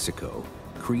New Mexico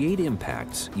create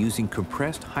impacts using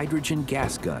compressed hydrogen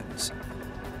gas guns.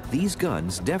 These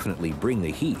guns definitely bring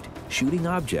the heat, shooting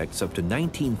objects up to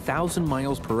 19,000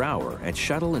 miles per hour at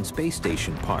shuttle and space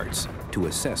station parts to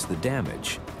assess the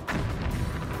damage.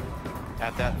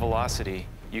 At that velocity,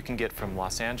 you can get from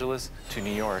Los Angeles to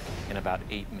New York in about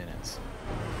 8 minutes.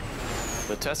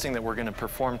 The testing that we're going to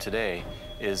perform today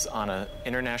is on an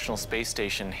International Space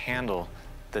Station handle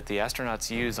that the astronauts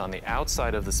use on the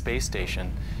outside of the space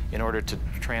station in order to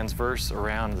transverse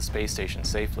around the space station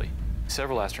safely.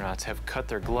 Several astronauts have cut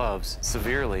their gloves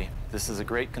severely. This is a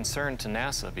great concern to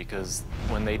NASA because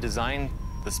when they design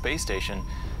the space station,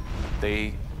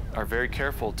 they are very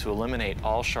careful to eliminate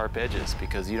all sharp edges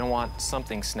because you don't want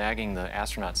something snagging the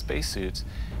astronaut spacesuits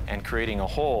and creating a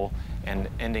hole and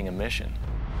ending a mission.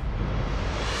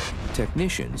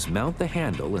 Technicians mount the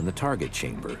handle in the target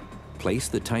chamber, place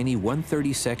the tiny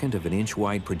 1/32 of an inch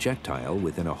wide projectile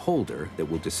within a holder that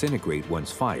will disintegrate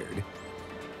once fired,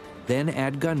 then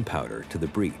add gunpowder to the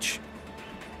breech.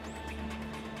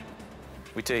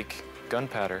 We take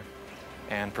gunpowder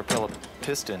and propel a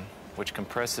piston which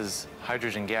compresses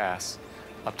hydrogen gas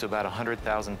up to about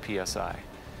 100,000 psi.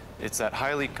 It's that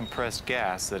highly compressed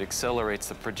gas that accelerates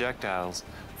the projectiles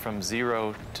from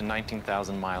 0 to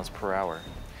 19,000 miles per hour.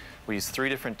 We use 3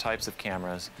 different types of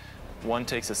cameras. One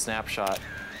takes a snapshot,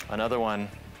 another one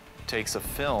takes a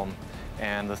film,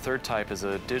 and the third type is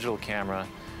a digital camera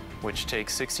which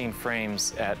takes 16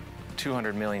 frames at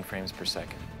 200 million frames per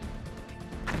second.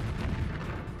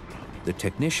 The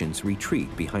technicians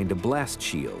retreat behind a blast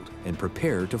shield and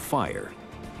prepare to fire.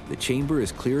 the chamber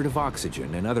is cleared of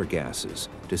oxygen and other gases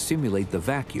to simulate the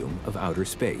vacuum of outer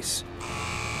space.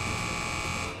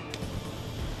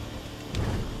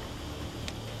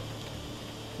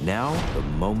 Now, the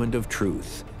moment of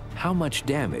truth. How much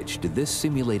damage did this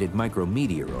simulated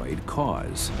micrometeoroid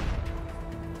cause?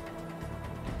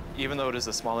 Even though it is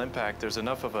a small impact, there's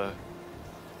enough of a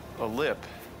lip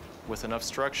with enough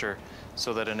structure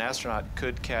so that an astronaut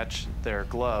could catch their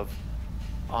glove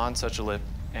on such a lip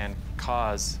and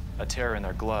cause a tear in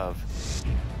their glove.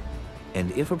 And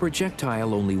if a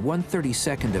projectile only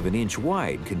 1/32 of an inch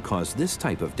wide can cause this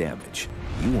type of damage,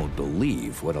 you won't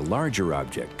believe what a larger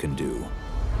object can do.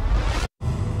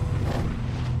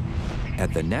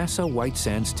 At the NASA White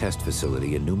Sands Test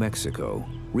Facility in New Mexico,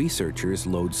 researchers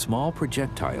load small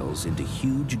projectiles into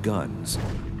huge guns.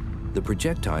 The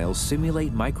projectiles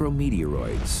simulate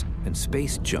micrometeoroids and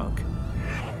space junk.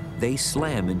 They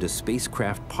slam into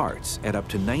spacecraft parts at up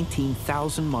to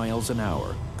 19,000 miles an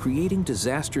hour, creating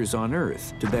disasters on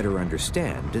Earth to better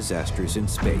understand disasters in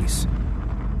space.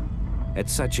 At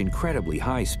such incredibly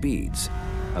high speeds,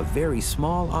 a very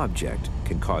small object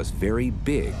can cause very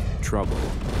big trouble.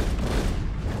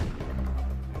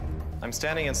 I'm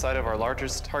standing inside of our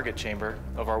largest target chamber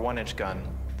of our 1-inch gun.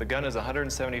 The gun is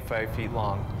 175 feet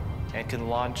long and can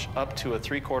launch up to a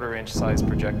 3/4 inch size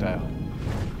projectile.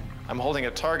 I'm holding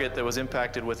a target that was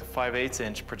impacted with a 5/8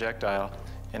 inch projectile,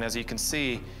 and as you can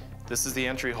see, this is the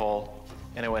entry hole,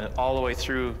 and it went all the way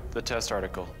through the test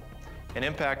article. An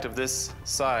impact of this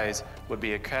size would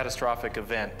be a catastrophic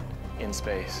event in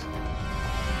space.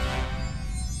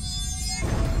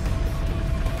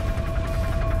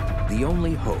 The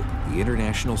only hope the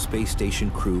International Space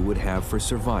Station crew would have for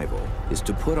survival is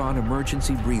to put on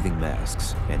emergency breathing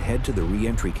masks and head to the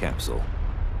re-entry capsule.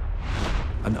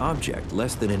 An object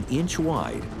less than an inch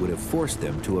wide would have forced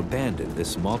them to abandon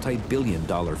this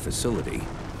multi-billion-dollar facility.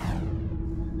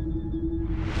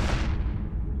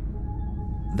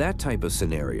 That type of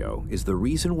scenario is the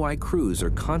reason why crews are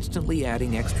constantly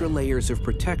adding extra layers of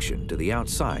protection to the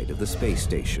outside of the space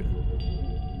station.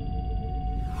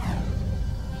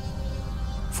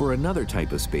 For another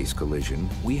type of space collision,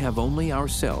 we have only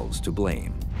ourselves to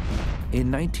blame. In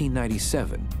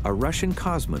 1997, a Russian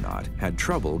cosmonaut had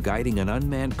trouble guiding an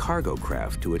unmanned cargo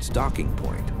craft to its docking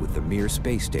point with the Mir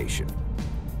space station.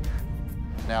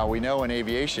 Now, we know in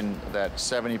aviation that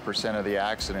 70% of the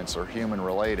accidents are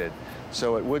human-related,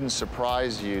 so it wouldn't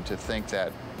surprise you to think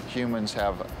that humans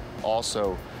have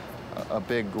also a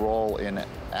big role in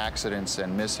accidents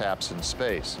and mishaps in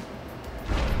space.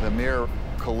 The Mir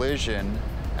collision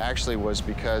actually was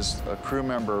because a crew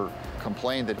member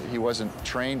complained that he wasn't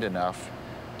trained enough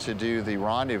to do the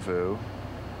rendezvous,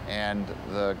 and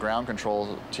the ground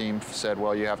control team said,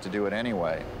 well, you have to do it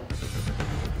anyway.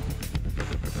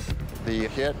 The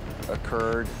hit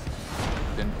occurred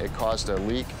and it caused a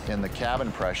leak in the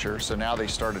cabin pressure, so now they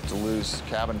started to lose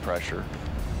cabin pressure.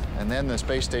 And then the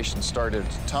space station started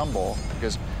to tumble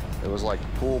because it was like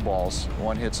pool balls.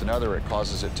 One hits another, it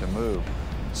causes it to move.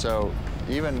 So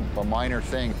even a minor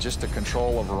thing, just the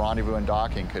control of a rendezvous and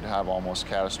docking could have almost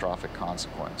catastrophic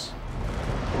consequence.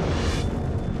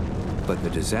 But the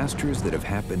disasters that have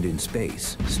happened in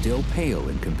space still pale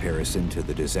in comparison to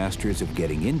the disasters of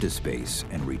getting into space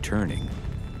and returning.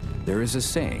 There is a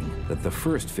saying that the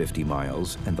first 50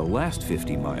 miles and the last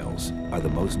 50 miles are the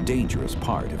most dangerous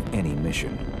part of any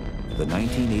mission. The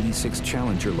 1986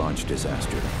 Challenger launch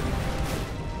disaster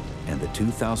and the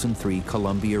 2003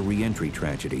 Columbia re-entry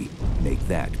tragedy make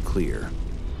that clear.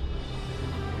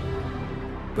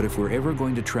 But if we're ever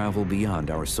going to travel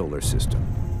beyond our solar system,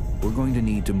 we're going to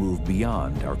need to move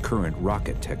beyond our current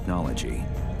rocket technology.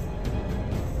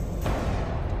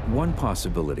 One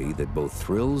possibility that both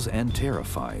thrills and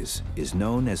terrifies is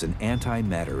known as an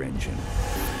antimatter engine.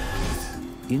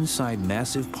 Inside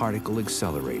massive particle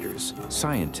accelerators,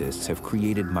 scientists have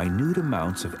created minute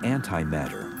amounts of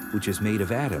antimatter, which is made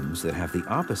of atoms that have the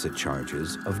opposite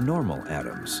charges of normal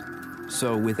atoms.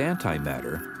 So with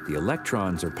antimatter, the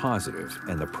electrons are positive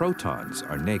and the protons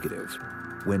are negative.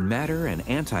 When matter and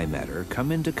antimatter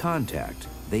come into contact,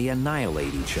 they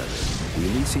annihilate each other,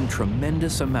 releasing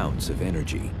tremendous amounts of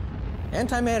energy.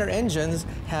 Antimatter engines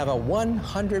have a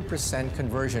 100%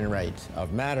 conversion rate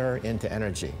of matter into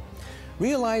energy.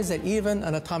 Realize that even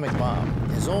an atomic bomb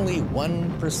is only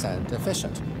 1%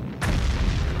 efficient.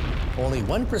 Only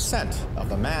 1% of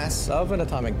the mass of an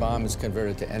atomic bomb is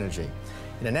converted to energy.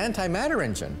 In an antimatter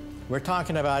engine, we're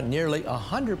talking about nearly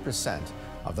 100%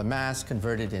 of the mass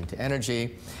converted into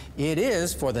energy. It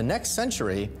is, for the next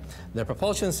century, the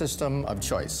propulsion system of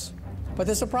choice. But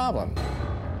there's a problem.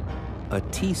 A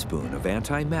teaspoon of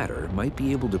antimatter might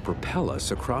be able to propel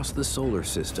us across the solar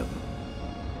system.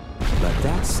 But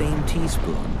that same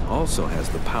teaspoon also has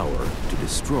the power to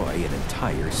destroy an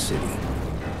entire city.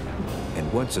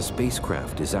 And once a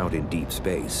spacecraft is out in deep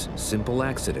space, simple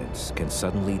accidents can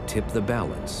suddenly tip the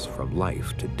balance from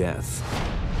life to death.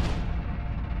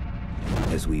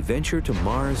 As we venture to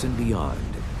Mars and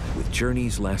beyond, with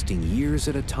journeys lasting years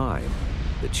at a time,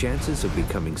 the chances of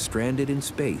becoming stranded in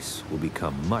space will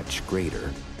become much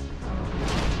greater.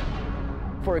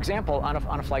 For example, on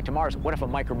a flight to Mars, what if a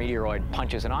micrometeoroid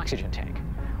punches an oxygen tank?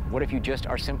 What if you just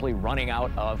are simply running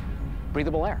out of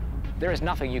breathable air? There is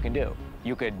nothing you can do.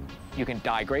 You can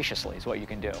die graciously is what you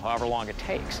can do, however long it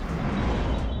takes.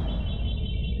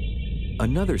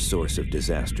 Another source of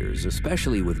disasters,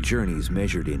 especially with journeys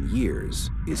measured in years,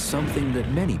 is something that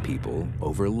many people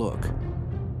overlook.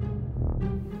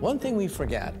 One thing we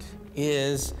forget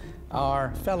is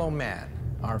our fellow man,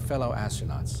 our fellow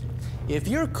astronauts. If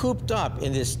you're cooped up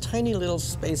in this tiny little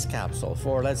space capsule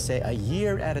for, let's say, a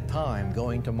year at a time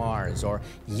going to Mars, or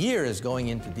years going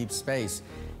into deep space,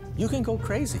 you can go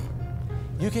crazy.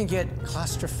 You can get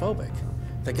claustrophobic.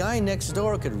 The guy next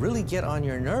door could really get on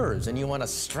your nerves, and you want to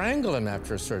strangle him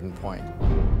after a certain point.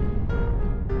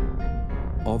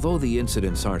 Although the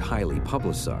incidents aren't highly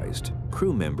publicized,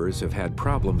 crew members have had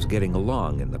problems getting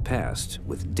along in the past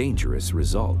with dangerous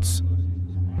results.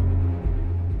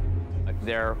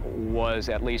 There was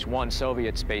at least one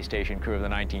Soviet space station crew of the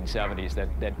 1970s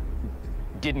that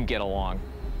didn't get along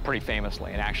pretty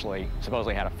famously and actually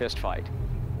supposedly had a fist fight.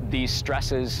 These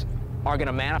stresses are going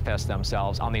to manifest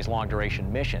themselves on these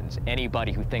long-duration missions.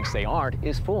 Anybody who thinks they aren't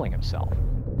is fooling himself.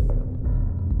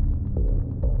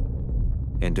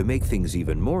 And to make things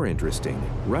even more interesting,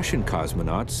 Russian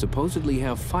cosmonauts supposedly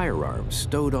have firearms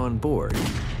stowed on board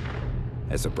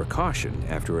as a precaution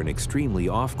after an extremely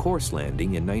off-course landing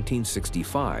in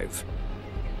 1965.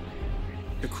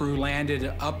 The crew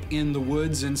landed up in the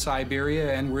woods in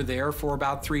Siberia and were there for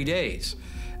about 3 days.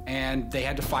 And they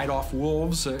had to fight off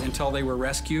wolves until they were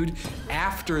rescued.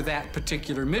 After that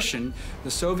particular mission, the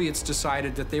Soviets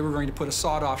decided that they were going to put a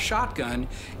sawed-off shotgun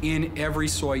in every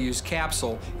Soyuz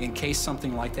capsule in case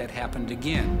something like that happened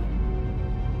again.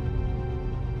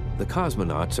 The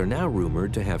cosmonauts are now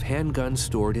rumored to have handguns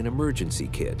stored in emergency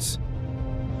kits.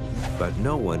 But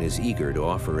no one is eager to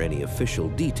offer any official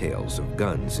details of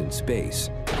guns in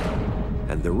space.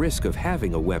 And the risk of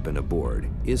having a weapon aboard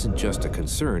isn't just a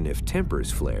concern if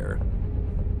tempers flare.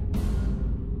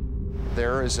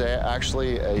 There is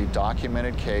actually a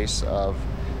documented case of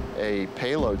a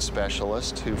payload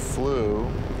specialist who flew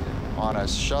on a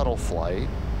shuttle flight,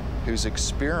 whose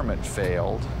experiment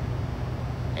failed,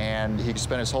 and he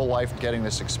spent his whole life getting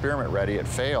this experiment ready. It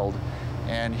failed,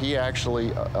 and he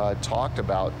actually talked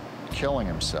about killing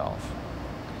himself.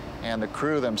 And the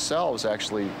crew themselves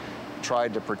actually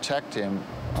tried to protect him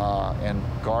and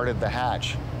guarded the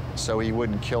hatch so he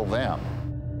wouldn't kill them.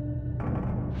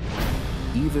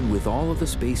 Even with all of the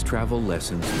space travel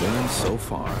lessons learned so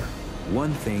far,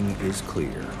 one thing is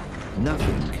clear.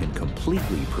 Nothing can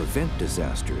completely prevent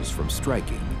disasters from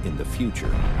striking in the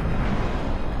future.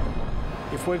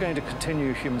 If we're going to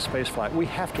continue human spaceflight, we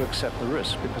have to accept the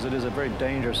risk because it is a very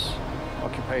dangerous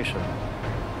occupation.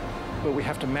 But we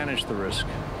have to manage the risk,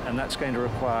 and that's going to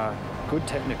require good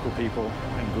technical people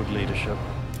and good leadership.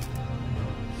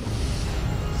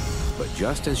 But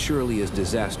just as surely as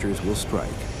disasters will strike,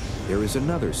 there is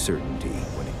another certainty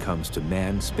when it comes to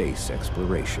manned space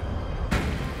exploration.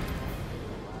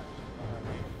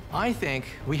 I think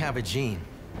we have a gene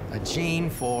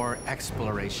for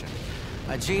exploration,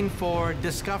 a gene for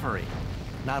discovery.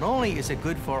 Not only is it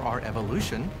good for our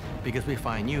evolution, because we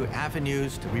find new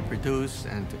avenues to reproduce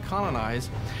and to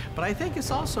colonize, but I think it's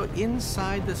also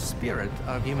inside the spirit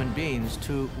of human beings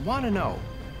to want to know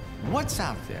what's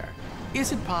out there.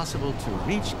 Is it possible to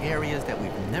reach areas that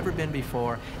we've never been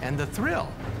before? And the thrill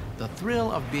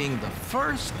of being the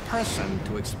first person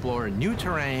to explore new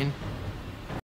terrain